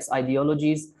complex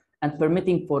ideologies and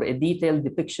permitting for a detailed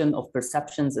depiction of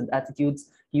perceptions and attitudes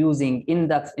using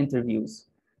in-depth interviews.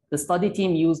 The study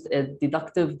team used a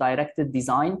deductive directed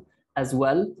design as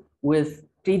well, with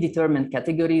predetermined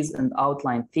categories and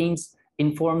outlined themes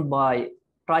informed by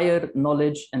prior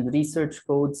knowledge and research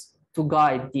codes to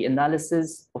guide the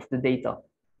analysis of the data.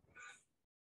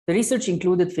 The research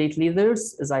included faith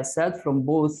leaders, as I said, from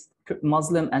both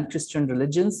Muslim and Christian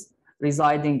religions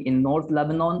residing in North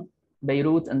Lebanon,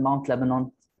 Beirut, and Mount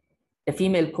Lebanon. A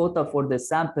female quota for the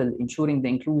sample, ensuring the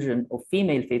inclusion of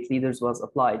female faith leaders, was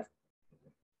applied.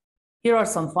 Here are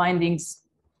some findings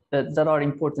that are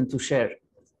important to share.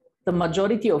 The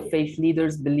majority of faith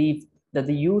leaders believe that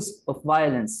the use of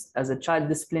violence as a child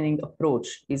disciplining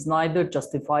approach is neither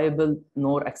justifiable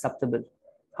nor acceptable.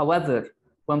 However,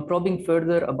 when probing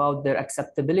further about their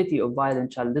acceptability of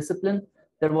violent child discipline,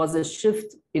 there was a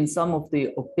shift in some of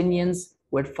the opinions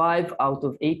where 5 out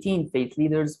of 18 faith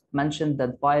leaders mentioned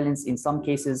that violence in some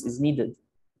cases is needed.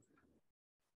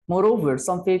 Moreover,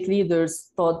 some faith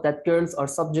leaders thought that girls are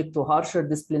subject to harsher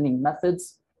disciplining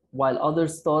methods, while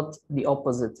others thought the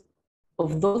opposite.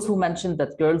 Of those who mentioned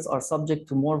that girls are subject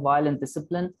to more violent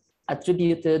discipline,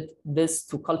 attributed this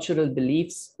to cultural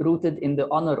beliefs rooted in the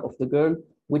honor of the girl,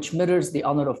 which mirrors the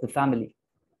honor of the family.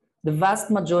 The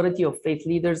vast majority of faith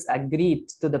leaders agreed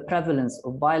to the prevalence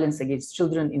of violence against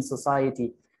children in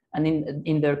society and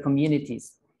in their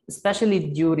communities, especially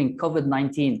during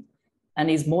COVID-19, and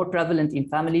is more prevalent in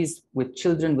families with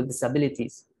children with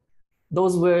disabilities.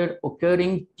 Those were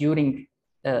occurring due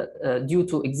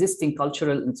to existing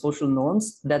cultural and social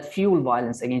norms that fuel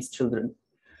violence against children.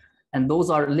 And those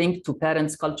are linked to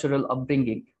parents' cultural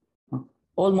upbringing.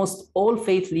 Almost all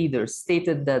faith leaders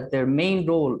stated that their main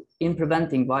role in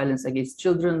preventing violence against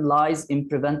children lies in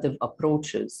preventive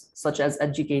approaches, such as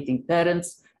educating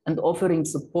parents and offering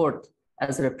support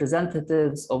as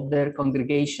representatives of their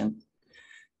congregation.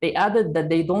 They added that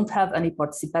they don't have any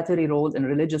participatory role in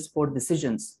religious court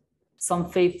decisions. Some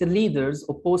faith leaders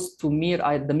opposed to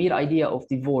the mere idea of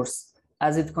divorce,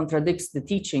 as it contradicts the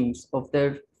teachings of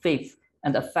their faith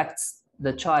and affects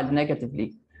the child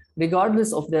negatively,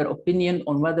 regardless of their opinion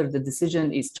on whether the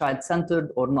decision is child-centered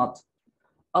or not.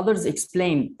 Others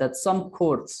explained that some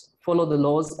courts follow the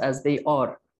laws as they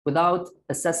are, without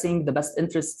assessing the best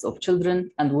interests of children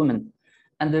and women.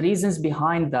 And the reasons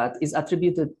behind that is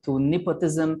attributed to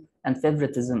nepotism and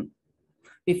favoritism.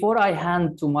 Before I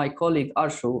hand to my colleague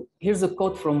Arsho, here's a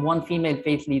quote from one female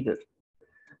faith leader.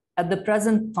 At the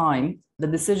present time, the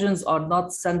decisions are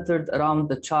not centered around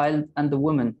the child and the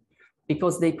woman,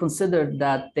 because they consider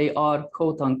that they are,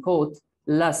 quote unquote,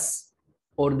 less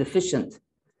or deficient,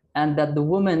 and that the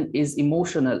woman is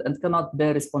emotional and cannot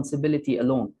bear responsibility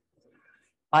alone.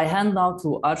 I hand now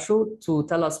to Arsho to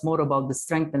tell us more about the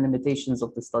strengths and limitations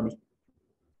of the study.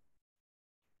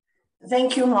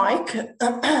 Thank you, Mike.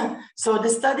 So the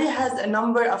study has a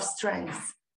number of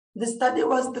strengths. The study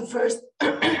was the first,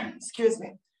 excuse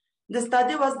me. The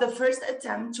study was the first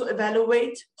attempt to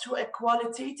evaluate through a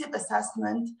qualitative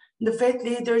assessment the faith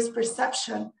leaders'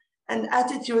 perception and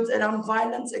attitudes around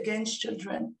violence against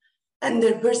children and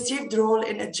their perceived role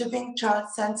in achieving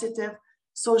child-sensitive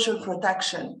social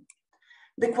protection.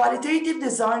 The qualitative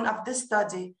design of this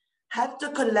study had to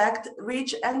collect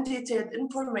rich and detailed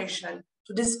information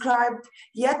to describe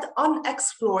yet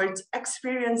unexplored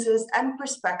experiences and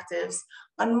perspectives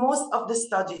on most of the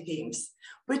study themes,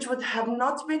 which would have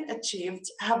not been achieved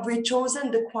had we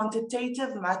chosen the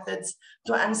quantitative methods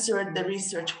to answer the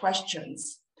research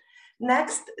questions.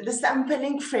 Next, the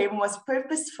sampling frame was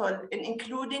purposeful in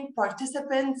including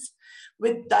participants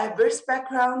with diverse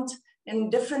backgrounds in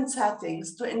different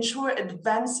settings to ensure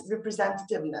advanced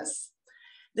representativeness.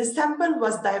 The sample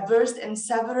was diverse in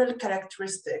several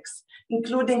characteristics,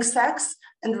 including sex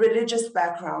and religious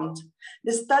background.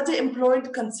 The study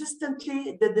employed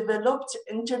consistently the developed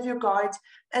interview guide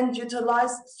and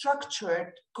utilized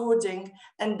structured coding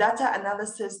and data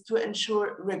analysis to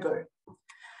ensure rigor.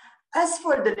 As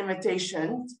for the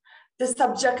limitations, the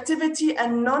subjectivity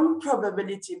and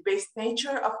non-probability-based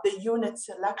nature of the unit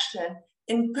selection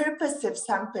in purposive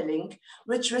sampling,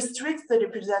 which restricts the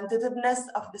representativeness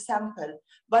of the sample,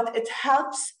 but it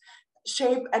helps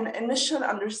shape an initial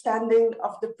understanding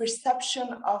of the perception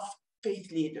of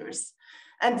faith leaders.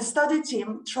 And the study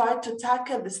team tried to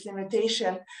tackle this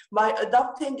limitation by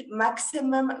adopting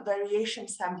maximum variation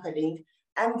sampling,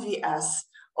 MVS,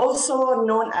 also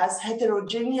known as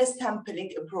heterogeneous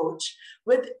sampling approach,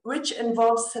 which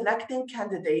involves selecting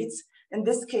candidates, in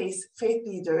this case, faith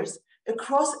leaders,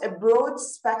 across a broad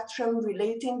spectrum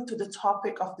relating to the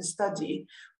topic of the study,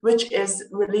 which is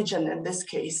religion in this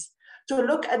case, to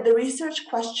look at the research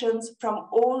questions from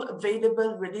all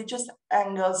available religious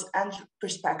angles and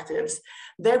perspectives,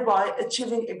 thereby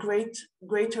achieving a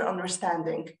greater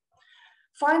understanding.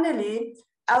 Finally,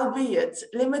 albeit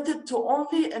limited to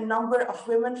only a number of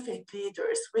women faith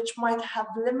leaders, which might have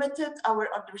limited our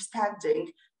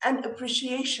understanding and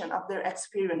appreciation of their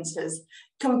experiences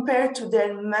compared to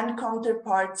their men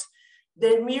counterparts,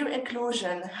 their mere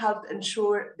inclusion helped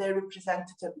ensure their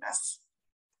representativeness.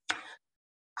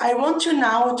 I want you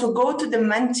now to go to the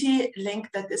Menti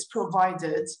link that is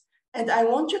provided, and I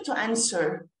want you to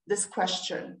answer this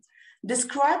question.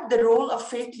 Describe the role of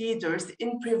faith leaders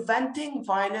in preventing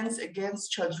violence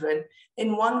against children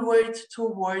in 1 word, 2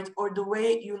 words, or the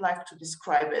way you like to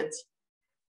describe it.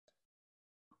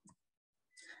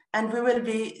 And we will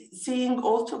be seeing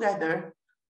all together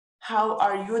how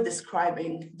are you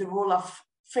describing the role of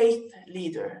faith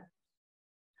leader.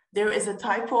 There is a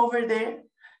typo over there.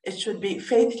 It should be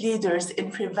faith leaders in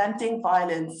preventing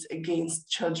violence against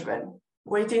children.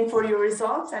 Waiting for your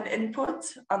results and input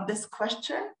on this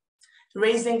question.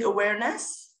 Raising awareness,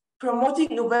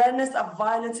 promoting awareness of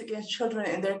violence against children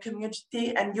in their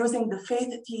community and using the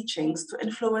faith teachings to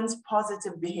influence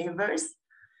positive behaviors.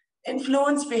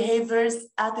 Influence behaviors,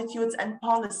 attitudes, and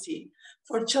policy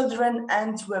for children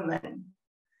and women.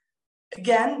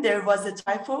 Again, there was a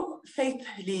typo, faith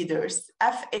leaders,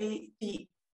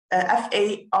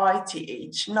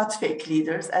 F-A-I-T-H, not fake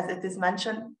leaders, as it is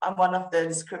mentioned on one of the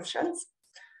descriptions.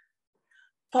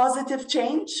 Positive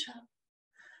change,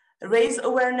 raise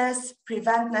awareness,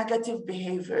 prevent negative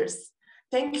behaviors.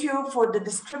 Thank you for the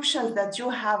descriptions that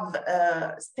you have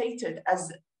stated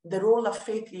as the role of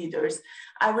faith leaders.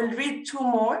 I will read 2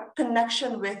 more,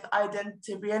 connection with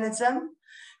identitarianism,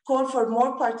 call for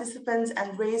more participants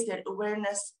and raise their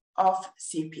awareness of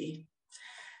CP.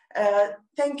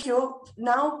 Thank you.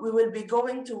 Now we will be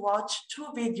going to watch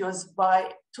 2 videos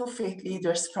by 2 faith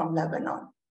leaders from Lebanon.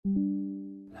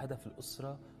 الهدف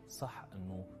الأسرة صح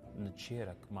إنه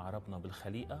نتشارك مع ربنا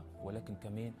بالخليقة، ولكن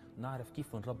كمان نعرف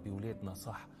كيف نربي أولادنا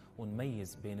صح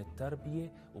ونميز بين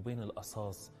التربية وبين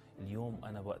القصاص. اليوم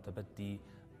أنا وقت بدي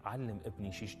علم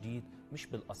ابني شيء جديد مش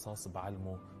بالقصاص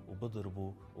بعلمه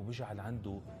وبضربه وبجعل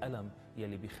عنده ألم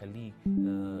يلي بيخليه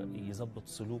يزبط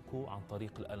سلوكه عن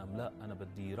طريق الألم. لا، أنا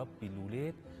بدي ربي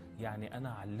الأولاد، يعني أنا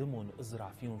أعلمهم أزرع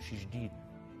فيهم شيء جديد.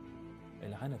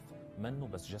 العنف منه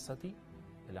بس جسدي،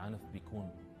 العنف بيكون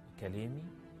كلامي،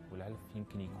 والعنف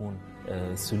يمكن يكون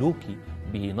سلوكي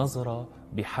بنظرة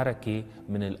بحركة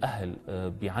من الأهل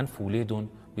بيعنفوا أولادهم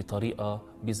بطريقة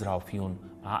بيزرعوا فيهم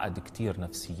عقد كتير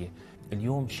نفسية.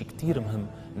 اليوم شيء كتير مهم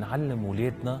نعلم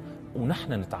أولادنا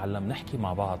ونحن نتعلم، نحكي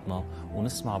مع بعضنا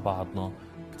ونسمع بعضنا.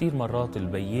 كتير مرات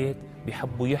البيات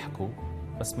بيحبوا يحكوا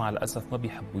بس مع الأسف ما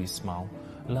بيحبوا يسمعوا.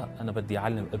 لا، أنا بدي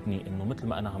أعلم ابني إنه مثل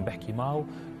ما أنا عم بحكي معه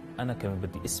أنا كمان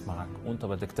بدي أسمعك وأنت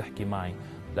بدك تحكي معي،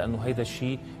 لأنه هيدا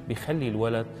الشيء بيخلي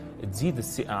الولد تزيد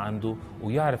الثقة عنده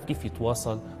ويعرف كيف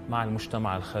يتواصل مع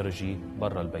المجتمع الخارجي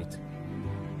برا البيت.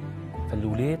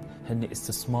 فالولاد هن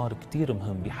استثمار كتير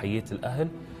مهم بحياة الأهل،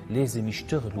 لازم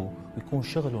يشتغلوا ويكون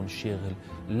شغلهم الشاغل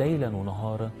ليلا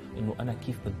ونهارا إنه أنا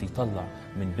كيف بدي طلع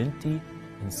من بنتي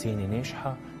إنسانة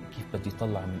ناجحة، كيف بدي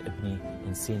طلع من ابني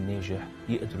إنسان ناجح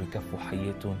يقدروا يكفوا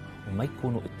حياتهم وما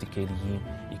يكونوا اتكاليين،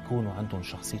 يكونوا عندهم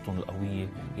شخصيتهم القوية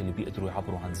اللي بيقدروا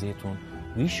يعبروا عن ذاتهم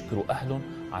ويشكروا أهلهم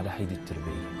على هيدي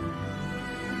التربية.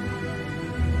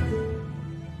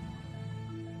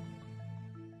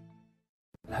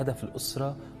 الهدف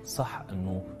الأسرة صح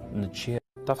إنه نتشارك.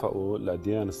 اتفقوا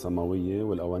الأديان السماوية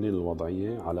والقوانين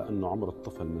الوضعية على أنه عمر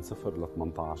الطفل من 0 ل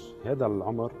 18 هذا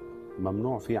العمر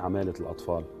ممنوع فيه عمالة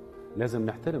الأطفال. لازم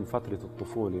نحترم فترة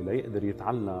الطفولة ليقدر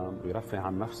يتعلم ويرفه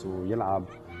عن نفسه ويلعب.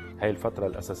 هاي الفترة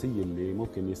الأساسية اللي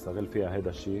ممكن يستغل فيها هذا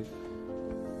الشيء.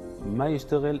 ما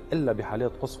يشتغل إلا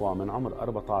بحالات قصوى من عمر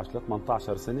 14 ل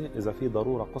 18 سنة إذا في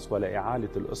ضرورة قصوى لإعالة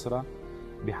الأسرة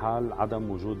بحال عدم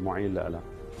وجود معين لها.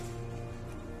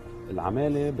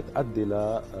 العمالة بتؤدي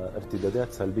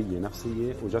لارتدادات سلبية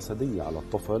نفسية وجسدية على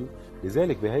الطفل،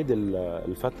 لذلك بهيدي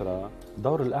الفترة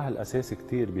دور الأهل أساسي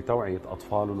كتير بتوعية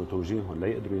أطفالهم وتوجيههم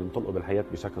ليقدروا ينطلقوا بالحياة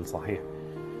بشكل صحيح،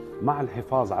 مع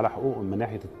الحفاظ على حقوقهم من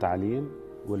ناحية التعليم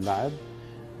واللعب.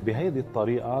 بهذه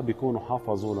الطريقة بيكونوا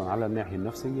حافظوا لهم على الناحية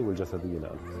النفسية والجسدية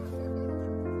لهم.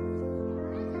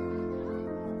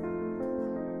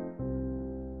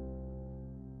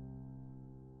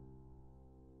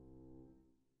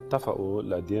 اتفقوا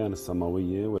الأديان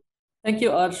السماوية. Thank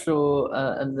you, Arsho,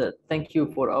 and thank you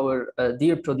for our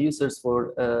dear producers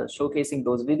for showcasing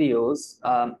those videos.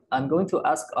 I'm going to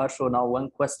ask Arsho now one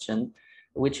question,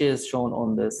 which is shown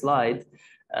on the slide.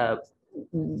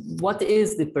 What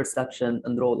is the perception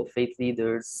and role of faith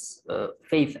leaders,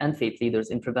 faith leaders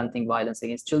in preventing violence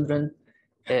against children,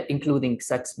 including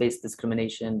sex-based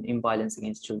discrimination in violence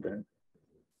against children?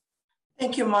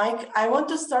 Thank you, Mike. I want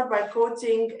to start by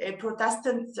quoting a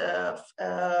Protestant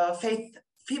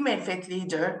female faith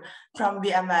leader from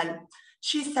BML.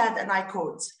 She said, and I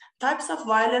quote, "Types of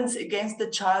violence against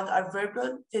the child are verbal,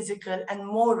 physical, and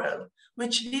moral,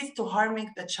 which leads to harming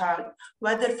the child,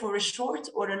 whether for a short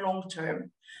or a long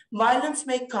term. Violence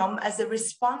may come as a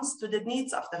response to the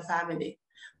needs of the family.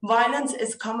 Violence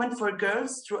is common for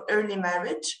girls through early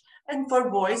marriage and for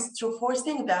boys through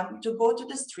forcing them to go to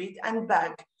the street and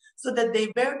beg, so that they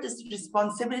bear this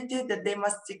responsibility that they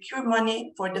must secure money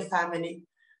for the family.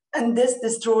 And this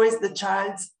destroys the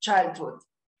child's childhood."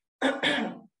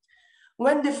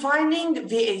 When defining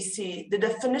VAC, the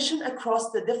definition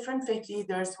across the different faith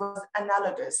leaders was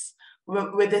analogous,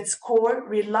 with its core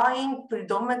relying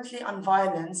predominantly on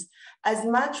violence as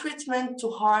maltreatment to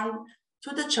harm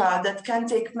to the child that can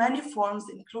take many forms,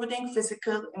 including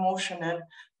physical, emotional,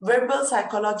 verbal,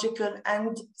 psychological,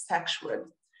 and sexual.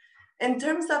 In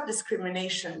terms of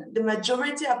discrimination, the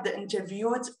majority of the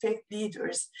interviewed faith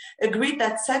leaders agreed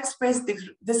that sex-based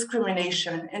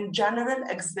discrimination in general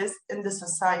exists in the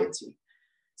society.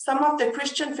 Some of the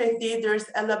Christian faith leaders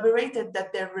elaborated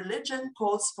that their religion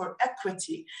calls for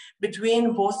equity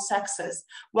between both sexes,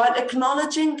 while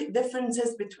acknowledging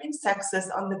differences between sexes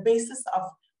on the basis of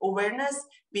awareness,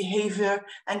 behavior,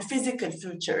 and physical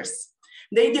features.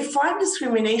 They define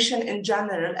discrimination in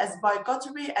general as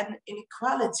bigotry and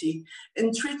inequality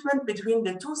in treatment between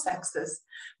the two sexes,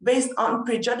 based on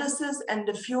prejudices, and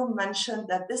the few mentioned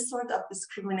that this sort of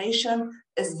discrimination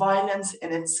is violence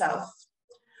in itself.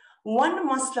 One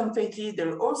Muslim faith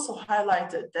leader also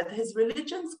highlighted that his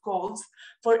religion calls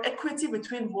for equity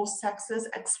between both sexes,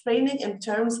 explaining in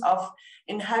terms of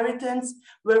inheritance,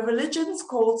 where religion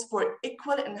calls for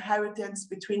equal inheritance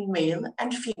between male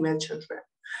and female children.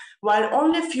 While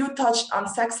only few touched on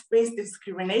sex-based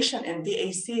discrimination in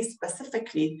VAC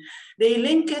specifically, they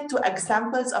link it to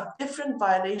examples of different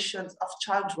violations of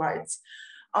child rights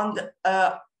on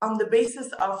the basis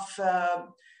of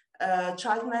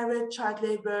child marriage, child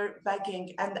labor,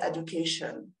 begging, and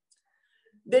education.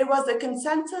 There was a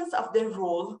consensus of their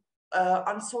role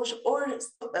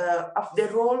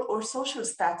or social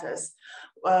status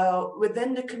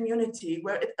within the community,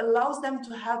 where it allows them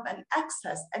to have an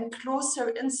access and closer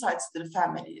insights to the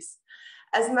families.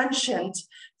 As mentioned,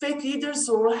 faith leaders'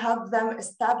 role helped them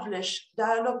establish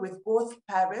dialogue with both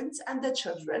parents and the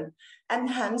children,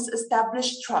 and hence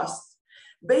establish trust,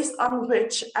 based on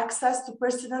which access to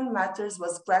personal matters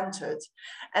was granted.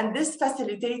 And this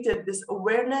facilitated this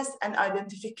awareness and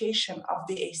identification of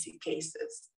VAC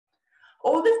cases.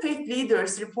 All the faith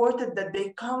leaders reported that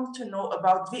they come to know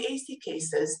about VAC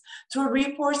cases through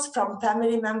reports from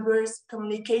family members,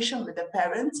 communication with the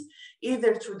parents,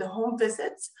 either through the home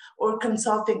visits or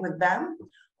consulting with them,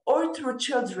 or through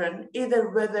children, either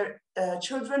whether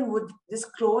children would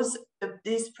disclose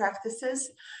these practices,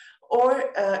 or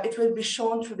it will be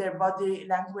shown through their body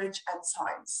language and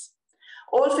signs.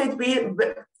 All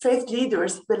faith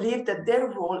leaders believe that their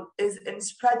role is in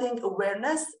spreading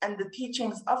awareness and the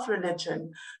teachings of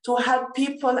religion to help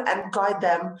people and guide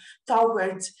them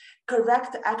towards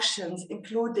correct actions,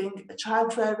 including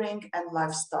child rearing and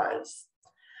lifestyles.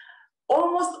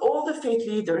 Almost all the faith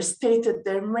leaders stated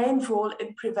their main role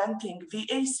in preventing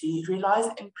VAC relies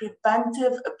in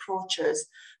preventive approaches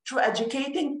through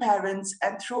educating parents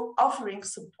and through offering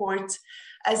support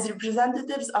as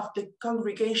representatives of the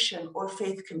congregation or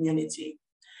faith community.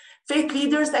 Faith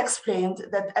leaders explained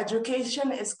that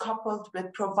education is coupled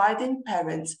with providing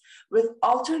parents with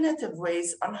alternative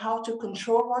ways on how to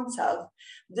control oneself,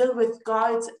 deal with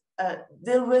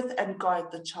and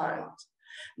guide the child.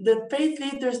 The faith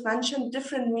leaders mentioned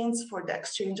different means for the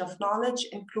exchange of knowledge,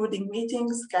 including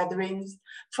meetings, gatherings,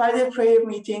 Friday prayer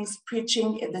meetings,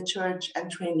 preaching in the church, and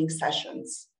training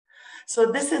sessions.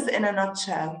 So this is in a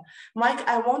nutshell. Mike,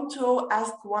 I want to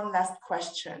ask one last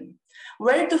question.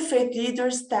 Where do faith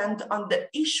leaders stand on the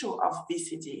issue of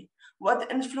obesity?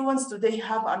 What influence do they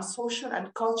have on social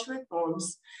and cultural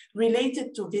norms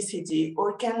related to obesity,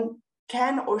 or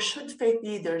can or should faith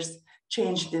leaders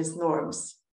change these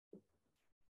norms?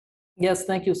 Yes,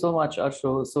 thank you so much,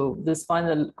 Arsho. So this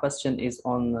final question is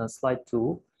on slide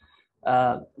 2.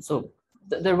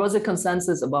 There was a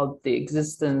consensus about the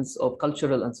existence of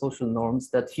cultural and social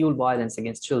norms that fuel violence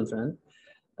against children.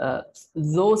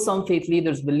 Though some faith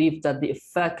leaders believe that the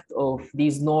effect of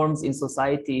these norms in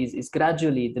societies is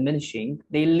gradually diminishing,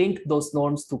 they linked those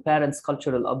norms to parents'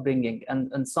 cultural upbringing,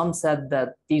 and some said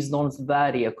that these norms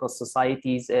vary across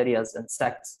societies, areas, and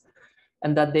sects,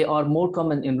 and that they are more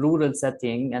common in rural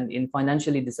setting and in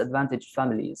financially disadvantaged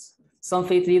families. Some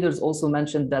faith leaders also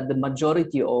mentioned that the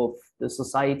majority of the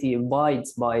society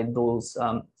abides by those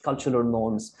cultural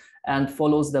norms and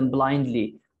follows them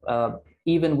blindly,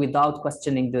 even without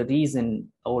questioning the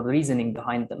reason or reasoning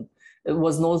behind them. It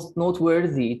was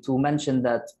noteworthy to mention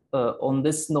that on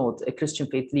this note, a Christian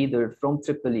faith leader from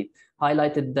Tripoli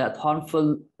highlighted that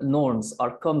harmful norms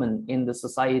are common in the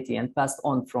society and passed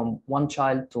on from one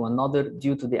child to another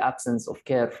due to the absence of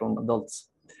care from adults.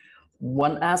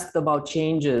 When asked about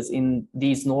changes in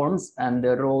these norms and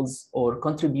their roles or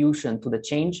contribution to the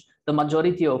change, the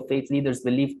majority of faith leaders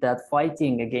believe that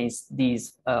fighting against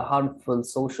these harmful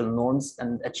social norms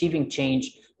and achieving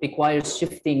change requires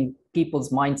shifting people's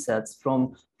mindsets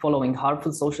from following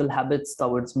harmful social habits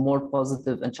towards more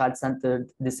positive and child-centered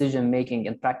decision-making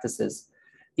and practices.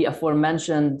 The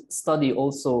aforementioned study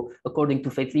also, according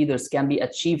to faith leaders, can be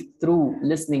achieved through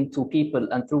listening to people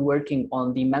and through working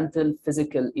on the mental,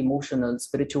 physical, emotional,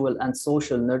 spiritual, and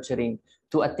social nurturing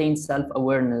to attain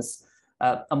self-awareness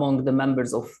among the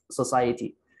members of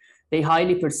society. They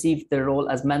highly perceived their role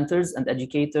as mentors and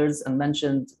educators and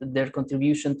mentioned their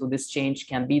contribution to this change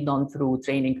can be done through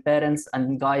training parents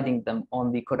and guiding them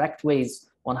on the correct ways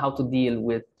on how to deal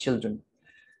with children.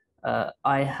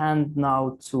 I hand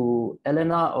now to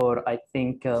Elena, or I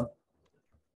think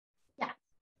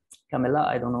Camilla,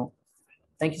 I don't know.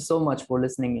 Thank you so much for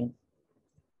listening in.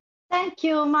 Thank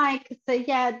you, Mike. So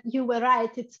yeah, you were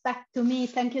right. It's back to me.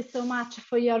 Thank you so much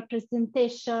for your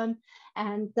presentation.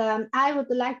 And I would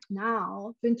like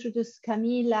now to introduce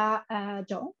Camilla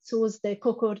Jones, who's the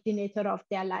co-coordinator of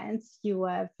the Alliance. You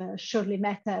have surely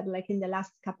met her like in the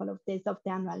last couple of days of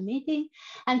the annual meeting.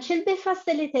 And she'll be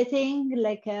facilitating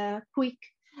like a quick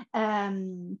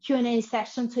Q&A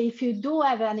session. So if you do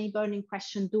have any burning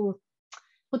question, do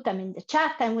put them in the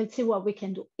chat and we'll see what we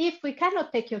can do. If we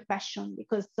cannot take your question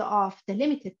because of the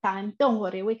limited time, don't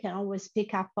worry, we can always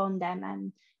pick up on them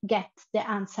and get the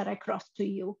answer across to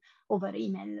you over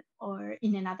email or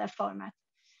in another format.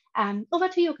 Over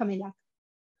to you, Camilla.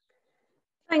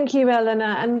 Thank you,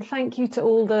 Elena, and thank you to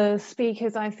all the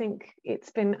speakers. I think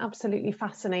it's been absolutely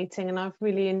fascinating and I've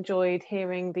really enjoyed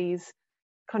hearing these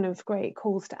kind of great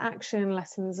calls to action,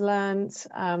 lessons learned,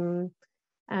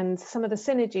 and some of the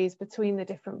synergies between the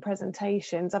different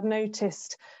presentations. I've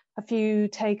noticed a few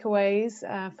takeaways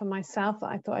for myself that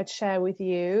I thought I'd share with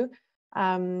you.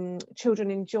 Children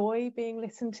enjoy being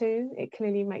listened to. It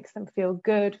clearly makes them feel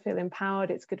good, feel empowered.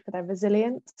 It's good for their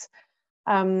resilience.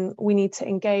 We need to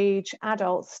engage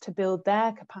adults to build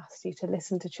their capacity to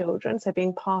listen to children. So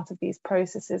being part of these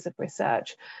processes of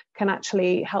research can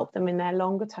actually help them in their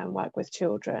longer term work with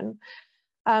children.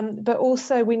 But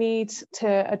also we need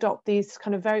to adopt these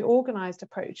kind of very organized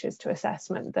approaches to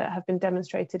assessment that have been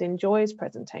demonstrated in Joy's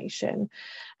presentation.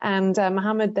 And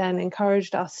Mohammed then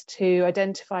encouraged us to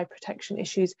identify protection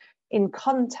issues in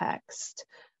context,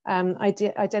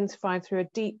 identified through a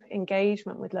deep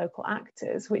engagement with local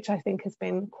actors, which I think has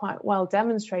been quite well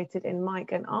demonstrated in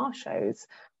Mike and Arsho's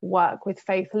work with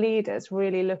faith leaders,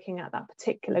 really looking at that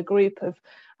particular group of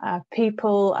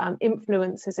people,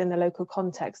 influencers in the local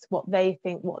context, what they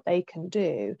think, what they can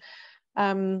do.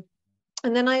 And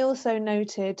then I also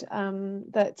noted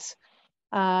that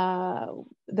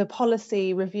the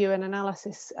policy review and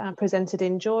analysis presented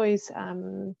in Joy's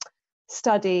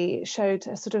study showed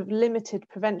a sort of limited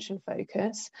prevention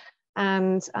focus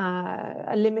and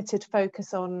a limited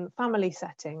focus on family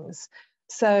settings.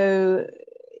 So,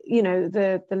 you know,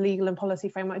 the legal and policy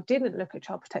framework didn't look at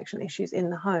child protection issues in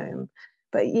the home,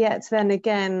 but yet then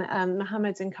again,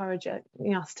 Mohammed's encouraging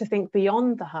us to think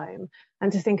beyond the home and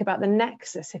to think about the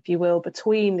nexus, if you will,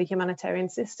 between the humanitarian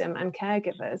system and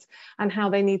caregivers and how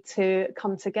they need to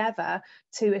come together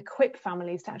to equip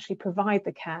families to actually provide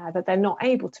the care that they're not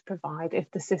able to provide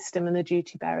if the system and the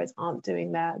duty bearers aren't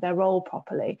doing their role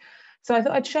properly. So I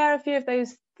thought I'd share a few of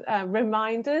those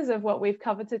reminders of what we've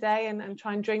covered today and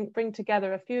try and bring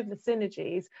together a few of the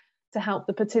synergies to help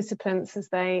the participants as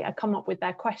they come up with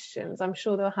their questions. I'm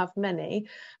sure they'll have many,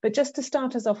 but just to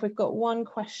start us off, we've got one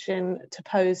question to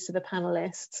pose to the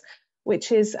panelists,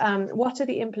 which is what are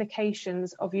the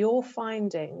implications of your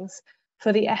findings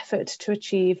for the effort to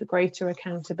achieve greater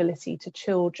accountability to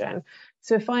children.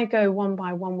 So if I go one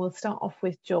by one, we'll start off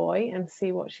with Joy and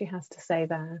see what she has to say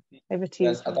there. Over to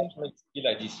you, Joy.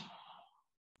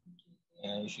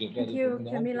 Thank you,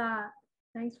 Camilla.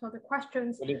 Thanks for the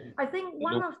questions. I think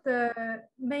one of the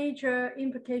major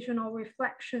implications or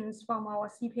reflections from our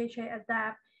CPHA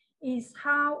Adapt is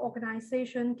how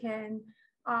organization can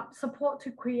support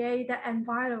to create the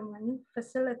environment,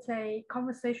 facilitate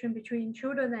conversation between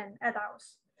children and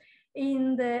adults.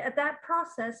 In the Adapt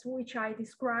process, which I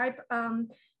described,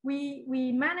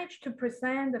 we managed to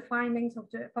present the findings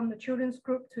from the children's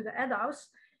group to the adults,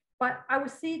 but I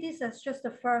would see this as just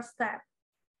the first step.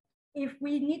 If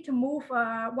we need to move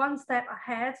one step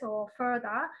ahead or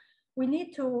further, we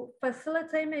need to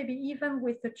facilitate maybe even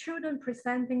with the children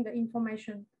presenting the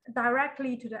information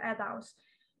directly to the adults,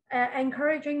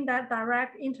 encouraging that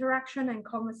direct interaction and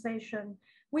conversation,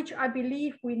 which I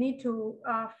believe we need to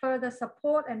further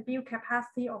support and build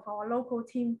capacity of our local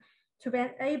team to be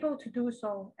able to do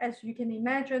so. As you can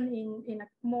imagine, in a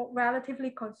more relatively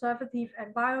conservative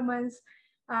environments,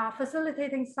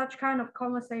 facilitating such kind of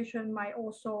conversation might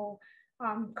also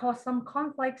cause some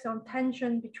conflicts or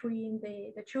tension between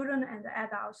the children and the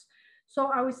adults. So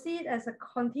I would see it as a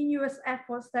continuous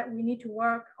efforts that we need to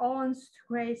work on to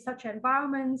create such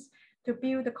environments, to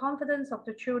build the confidence of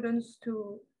the children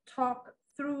to talk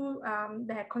through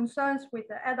their concerns with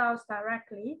the adults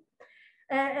directly.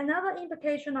 Another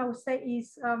implication I would say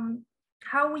is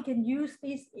how we can use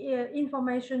this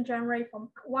information generated from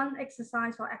one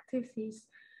exercise or activities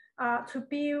to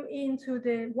build into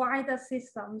the wider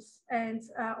systems, and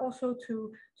also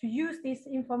to use this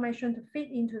information to fit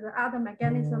into the other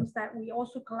mechanisms that we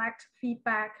also collect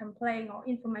feedback, complaint, or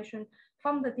information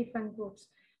from the different groups.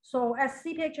 So as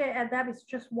CPHA Adapt is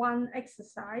just one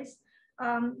exercise,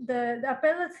 the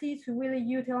ability to really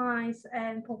utilize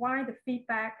and provide the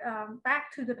feedback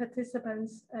back to the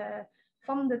participants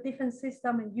from the different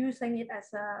system and using it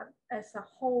as a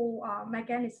whole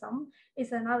mechanism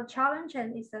is another challenge,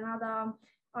 and is another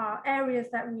areas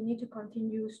that we need to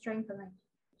continue strengthening.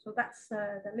 So that's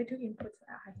the little input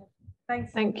that I have.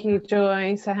 Thanks. Thank you,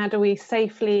 Joy. So how do we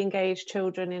safely engage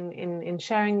children in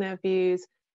sharing their views?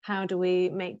 How do we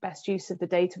make best use of the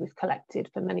data we've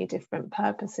collected for many different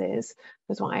purposes,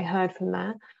 was what I heard from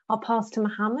there. I'll pass to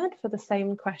Mohammed for the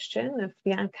same question of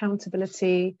the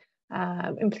accountability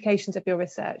implications of your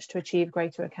research to achieve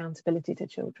greater accountability to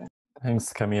children.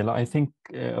 Thanks, Camilla. I think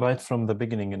right from the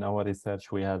beginning in our research,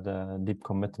 we had a deep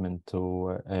commitment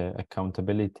to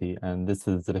accountability, and this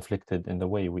is reflected in the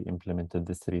way we implemented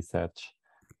this research.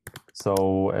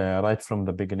 So right from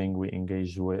the beginning, we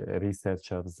engaged with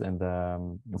researchers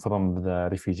from the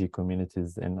refugee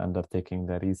communities in undertaking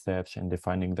the research and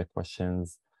defining the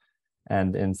questions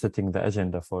and in setting the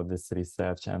agenda for this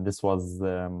research. And this was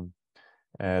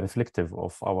reflective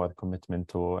of our commitment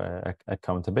to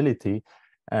accountability.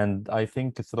 And I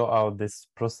think throughout this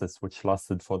process, which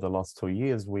lasted for the last 2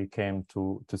 years, we came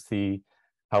to see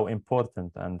how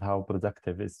important and how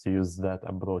productive it is to use that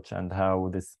approach, and how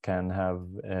this can have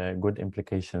good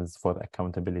implications for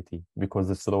accountability. Because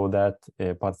through that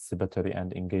participatory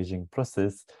and engaging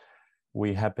process,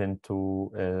 we happen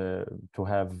to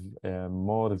have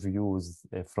more views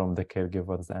from the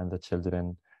caregivers and the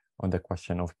children on the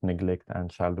question of neglect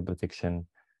and child protection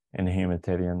in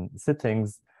humanitarian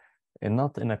settings, and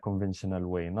not in a conventional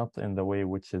way, not in the way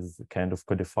which is kind of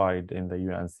codified in the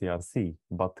UNCRC,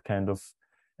 but kind of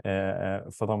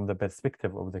from the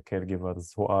perspective of the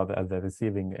caregivers who are at the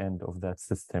receiving end of that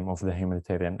system of the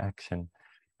humanitarian action,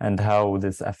 and how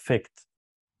this affects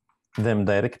them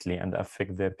directly and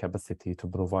affect their capacity to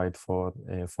provide for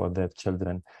their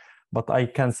children. But I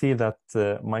can see that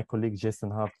my colleague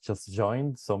Jason Hart just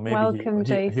joined, so maybe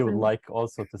he would like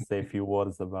also to say a few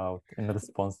words about in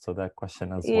response to that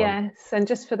question as well. Yes, and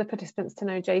just for the participants to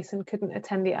know, Jason couldn't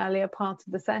attend the earlier part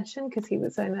of the session because he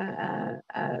was in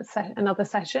another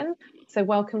session. So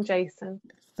welcome, Jason.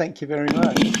 Thank you very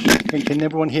much. Can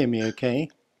everyone hear me okay?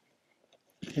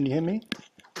 Can you hear me?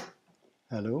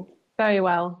 Hello? Very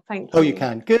well, thank you. Oh, you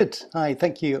can. Good. Hi,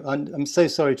 thank you. I'm so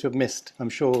sorry to have missed, I'm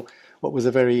sure, what was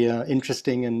a very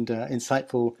interesting and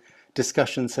insightful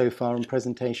discussion so far and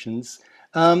presentations.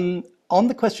 On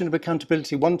the question of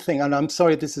accountability, one thing, and I'm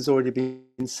sorry this has already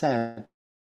been said,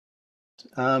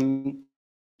 one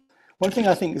thing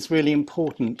I think is really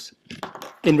important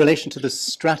in relation to the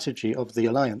strategy of the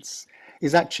Alliance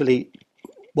is actually,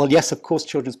 well, yes, of course,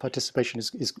 children's participation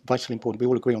is vitally important. We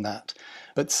all agree on that.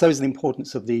 But so is the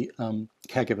importance of the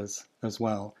caregivers as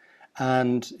well.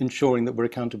 and ensuring that we're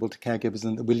accountable to caregivers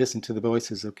and that we listen to the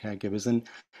voices of caregivers. And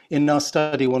in our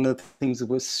study, one of the things that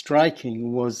was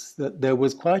striking was that there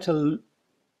was quite a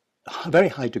very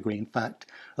high degree, in fact,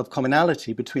 of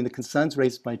commonality between the concerns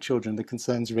raised by children, the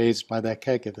concerns raised by their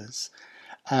caregivers.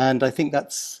 And I think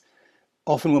that's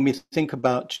often when we think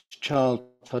about child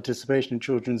participation in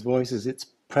children's voices, it's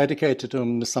predicated on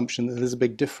an assumption that there's a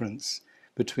big difference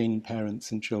between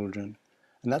parents and children.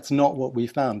 And that's not what we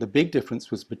found. The big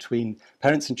difference was between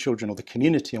parents and children, or the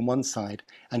community on one side,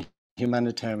 and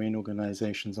humanitarian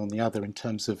organizations on the other, in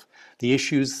terms of the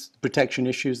issues, protection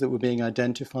issues that were being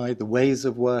identified, the ways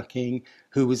of working,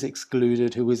 who was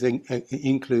excluded, who was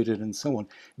included, and so on.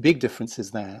 Big differences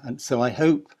there. And so I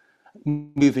hope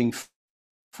moving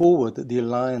forward that the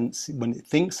Alliance, when it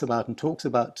thinks about and talks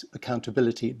about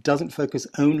accountability, it doesn't focus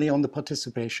only on the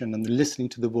participation and the listening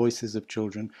to the voices of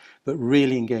children, but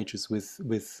really engages with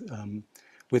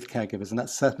caregivers. And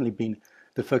that's certainly been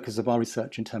the focus of our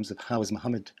research in terms of how, as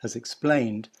Mohammed has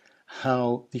explained,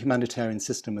 how the humanitarian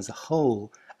system as a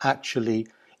whole actually,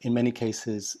 in many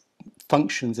cases,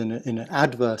 functions in an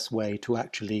adverse way to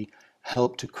actually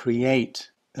help to create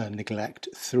neglect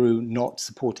through not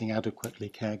supporting adequately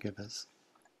caregivers.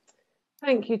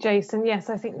 Thank you, Jason.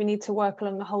 Yes, I think we need to work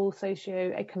along the whole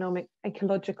socio-economic,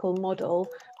 ecological model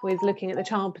with looking at the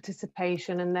child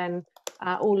participation and then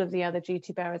all of the other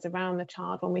duty bearers around the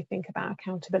child when we think about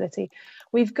accountability.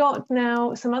 We've got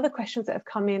now some other questions that have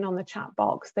come in on the chat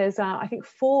box. There's, I think,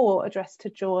 4 addressed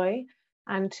to Joy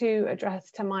and 2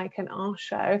 addressed to Mike and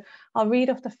Arsho. I'll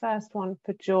read off the first one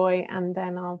for Joy and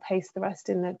then I'll paste the rest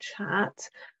in the chat.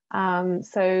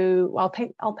 So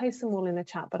I'll paste them all in the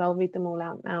chat, but I'll read them all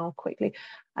out now quickly.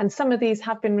 And some of these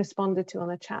have been responded to on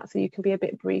the chat, so you can be a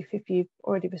bit brief if you've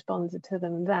already responded to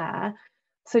them there.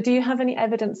 So do you have any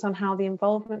evidence on how the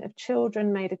involvement of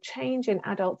children made a change in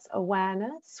adults'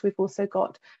 awareness? We've also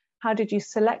got, how did you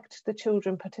select the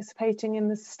children participating in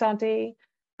the study?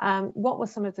 What were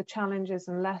some of the challenges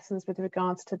and lessons with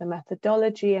regards to the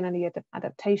methodology and any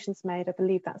adaptations made? I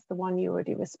believe that's the one you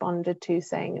already responded to,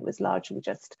 saying it was largely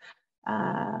just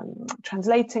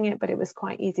translating it, but it was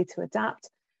quite easy to adapt.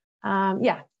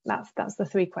 Yeah, that's the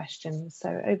 3 questions.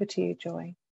 So over to you,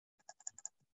 Joy.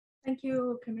 Thank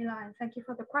you, Camilla, and thank you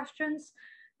for the questions.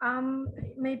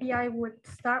 Maybe I would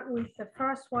start with the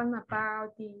first one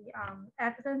about the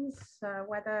evidence,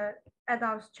 whether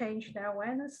adults change their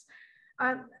awareness.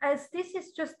 As this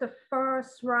is just the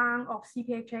first round of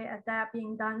CPHA ADAPT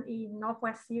being done in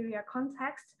Northwest Syria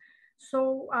context,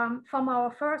 so from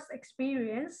our first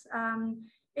experience,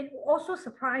 it also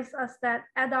surprised us that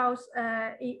adults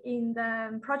in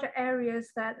the project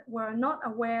areas that were not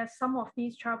aware some of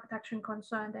these child protection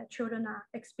concerns that children are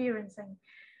experiencing.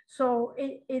 So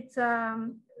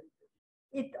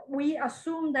we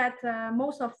assume that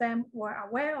most of them were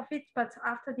aware of it, but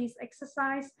after this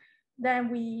exercise, then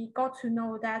we got to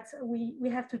know that we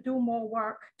have to do more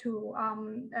work to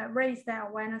raise their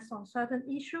awareness on certain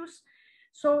issues.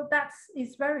 So that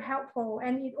is very helpful.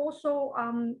 And it also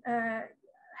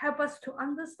helps us to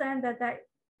understand that there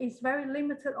is very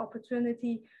limited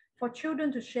opportunity for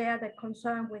children to share their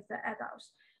concern with the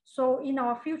adults. So in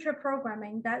our future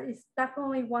programming, that is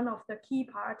definitely one of the key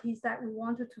priorities that we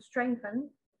wanted to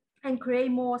strengthen and create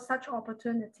more such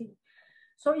opportunity.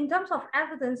 So in terms of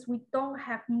evidence, we don't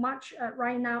have much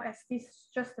right now, as this is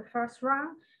just the first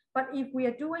round. But if we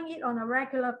are doing it on a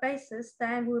regular basis,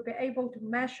 then we'll be able to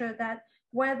measure that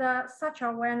whether such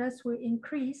awareness will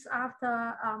increase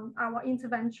after our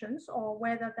interventions or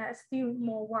whether there's still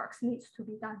more work needs to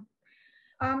be done.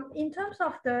 In terms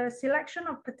of the selection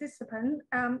of participants,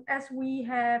 as we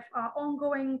have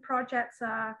ongoing projects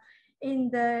in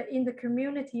the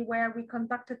community where we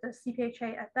conducted the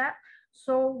CPHA ADAPT,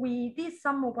 so we did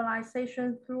some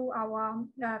mobilization through our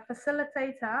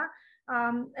facilitator.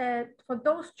 For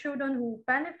those children who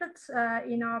benefit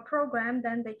in our program,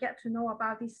 then they get to know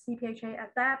about this CPHA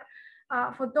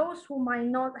ADAPT. For those who might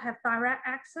not have direct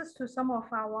access to some of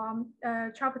our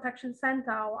child protection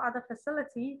center or other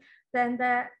facility, then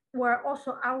there were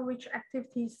also outreach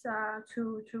activities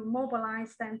to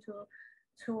mobilize them to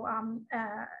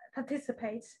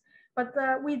participate. But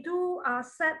we do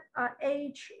set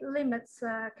age limits,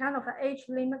 kind of age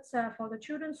limits for the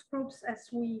children's groups, as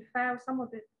we felt some of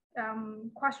the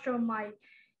question might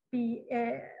be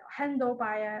handled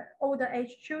by older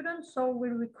age children. So we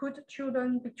recruit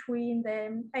children between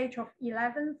the age of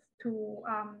 11 to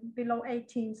below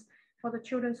 18 for the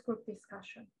children's group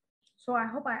discussion. So I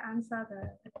hope I answer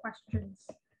the questions.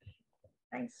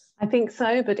 Thanks. I think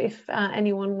so, but if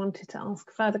anyone wanted to ask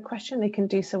a further question, they can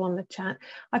do so on the chat.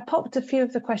 I popped a few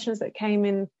of the questions that came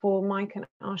in for Mike and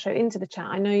Arsho into the chat.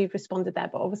 I know you've responded there,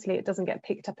 but obviously it doesn't get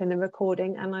picked up in the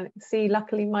recording. And I see,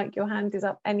 luckily, Mike, your hand is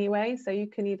up anyway, so you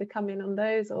can either come in on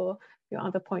those or your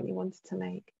other point you wanted to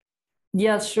make.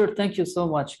 Yeah, sure. Thank you so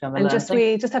much, Camilla. And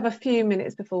we just have a few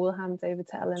minutes before we'll hand over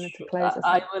to Elena to close us.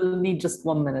 I will need just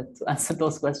 1 minute to answer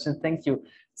those questions. Thank you.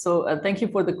 So thank you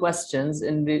for the questions.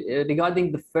 And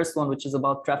regarding the first one, which is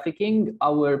about trafficking,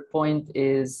 our point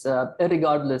is,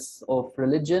 regardless of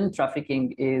religion,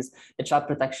 trafficking is a child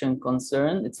protection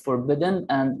concern. It's forbidden,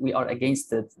 and we are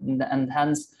against it. And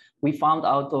hence, we found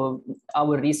out of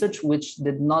our research, which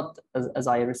did not, as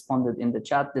I responded in the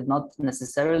chat, did not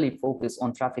necessarily focus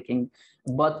on trafficking,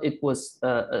 but it was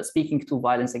speaking to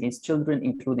violence against children,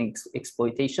 including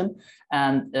exploitation.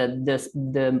 And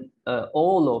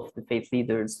all of the faith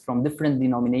leaders from different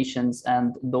denominations,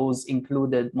 and those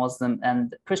included Muslim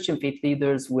and Christian faith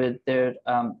leaders with their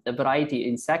variety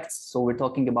in sects. So we're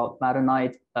talking about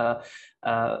Maronite,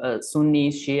 Sunni,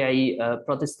 Shia,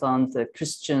 Protestant,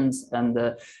 Christians, and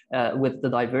with the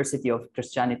diversity of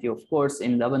Christianity, of course,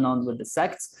 in Lebanon with the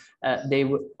sects.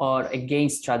 They are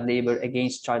against child labor,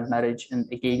 against child marriage, and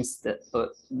against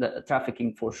the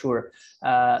trafficking for sure.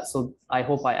 So I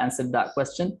hope I answered that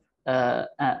question,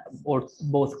 or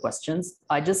both questions.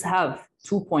 I just have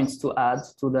 2 points to add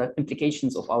to the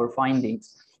implications of our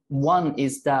findings. One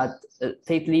is that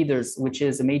faith leaders, which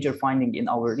is a major finding in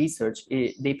our research,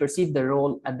 they perceive their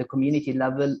role at the community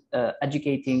level,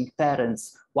 educating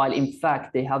parents, while in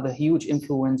fact they have a huge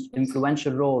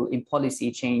influential role in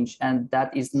policy change, and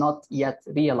that is not yet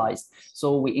realized.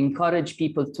 So we encourage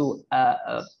people to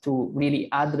really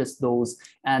address those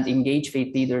and engage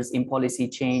faith leaders in policy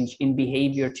change, in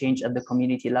behavior change at the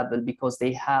community level, because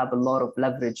they have a lot of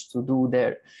leverage to do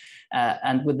there.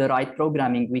 And with the right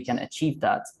programming, we can achieve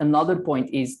that. Another point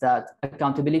is that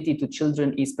accountability to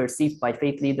children is perceived by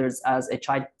faith leaders as a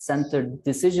child-centered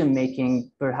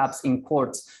decision-making, perhaps in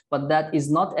courts, but that is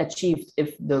not achieved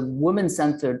if the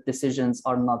women-centered decisions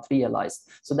are not realized.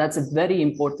 So that's a very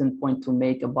important point to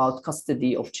make about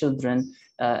custody of children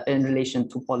in relation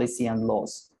to policy and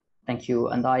laws. Thank you.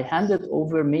 And I hand it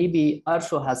over. Maybe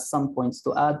Arsho has some points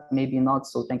to add, maybe not.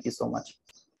 So thank you so much.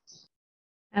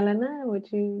 Elena,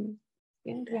 do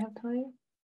we have time?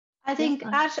 I think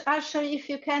Arsho, if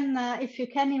you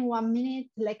can in 1 minute,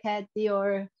 like add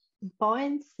your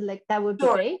points, like that would be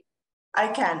great. I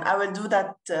can. I will do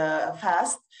that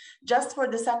fast. Just for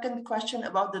the second question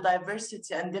about the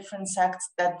diversity and different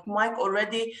sects that Mike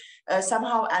already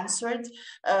somehow answered,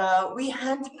 we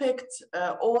handpicked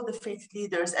all the faith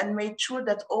leaders and made sure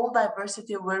that all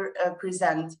diversity were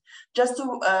present. Just to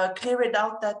clear it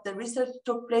out, that the research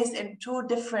took place in 2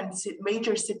 different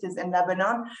major cities in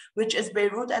Lebanon, which is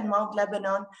Beirut and Mount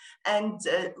Lebanon, and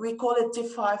we call it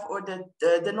T5, or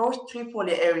the North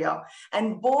Tripoli area.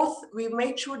 And we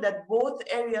made sure that both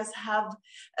areas have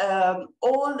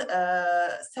all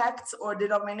sects or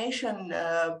denomination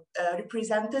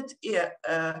represented here.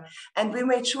 And we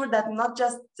made sure that not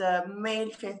just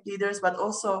male faith leaders, but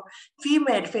also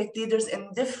female faith leaders in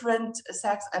different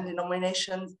sects and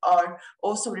denominations are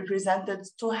also represented,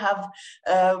 to have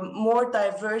more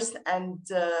diverse and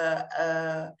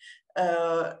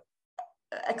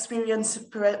experience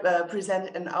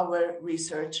present in our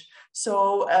research.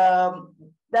 So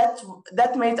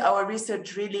that made our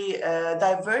research really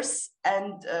diverse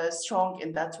and strong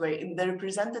in that way, in the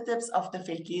representatives of the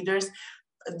faith leaders,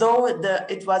 though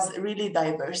it was really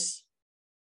diverse.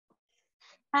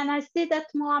 And I see that,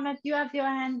 Mohammed, you have your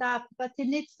hand up, but it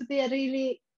needs to be a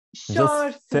really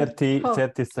short. Just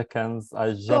 30 seconds.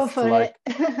 I just like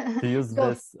to use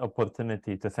this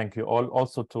opportunity to thank you all.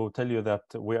 Also to tell you that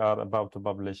we are about to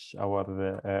publish our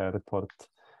report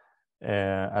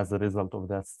as a result of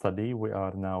that study. We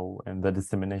are now in the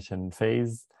dissemination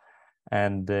phase,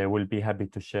 and we'll be happy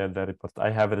to share the report. I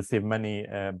have received many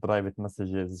private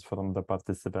messages from the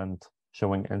participant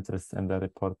showing interest in the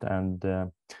report, and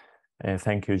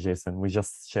thank you, Jason. We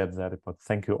just shared the report.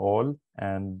 Thank you all,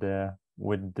 and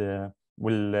we'll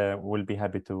be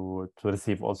happy to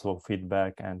receive also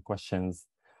feedback and questions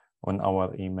on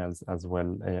our emails as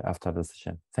well after the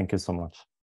session. Thank you so much.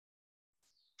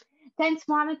 Thanks,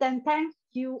 Mohammed, and thank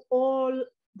you all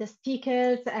the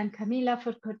speakers and Camilla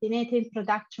for coordinating,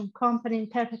 production company,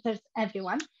 interpreters,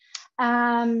 everyone.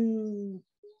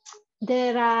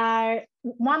 There are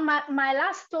my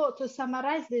last thought to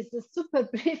summarize this super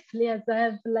briefly, as I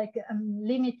have like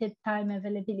limited time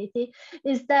availability,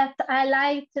 is that I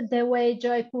liked the way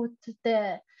Joy put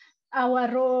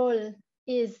our role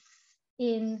is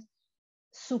in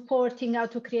supporting how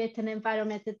to create an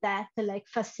environment that like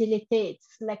facilitates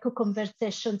like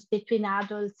conversations between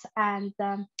adults and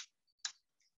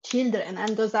children,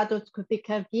 and those adults could be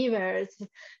caregivers,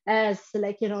 as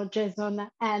like, you know, Jason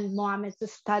and Mohammed's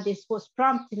studies was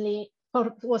prompting,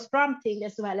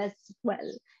 as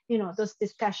well, you know, those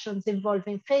discussions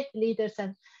involving faith leaders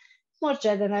and more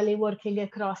generally working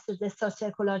across the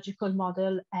socio-ecological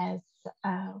model as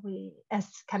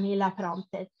Camilla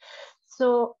prompted.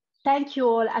 So thank you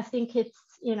all. I think it's,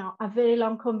 you know, a very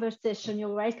long conversation.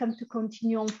 You're welcome to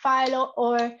continue on Philo,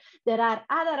 or there are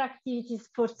other activities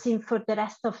foreseen for the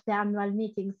rest of the annual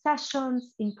meeting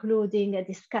sessions, including a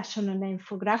discussion on the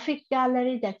infographic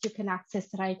gallery that you can access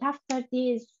right after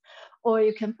this, or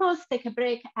you can pause, take a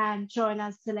break, and join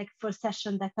us like for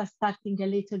sessions that are starting a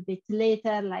little bit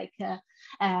later, like a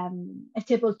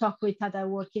table talk with other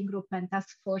working group and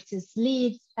task forces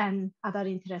leads, and other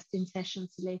interesting sessions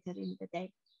later in the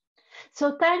day.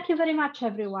 So thank you very much,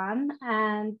 everyone.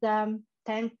 And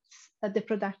thanks the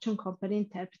production company,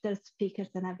 interpreters, speakers,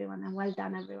 and everyone. And well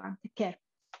done, everyone. Take care.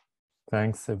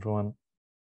 Thanks, everyone.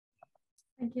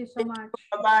 Thank you so much.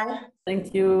 Bye-bye.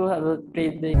 Thank you. Have a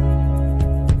great day.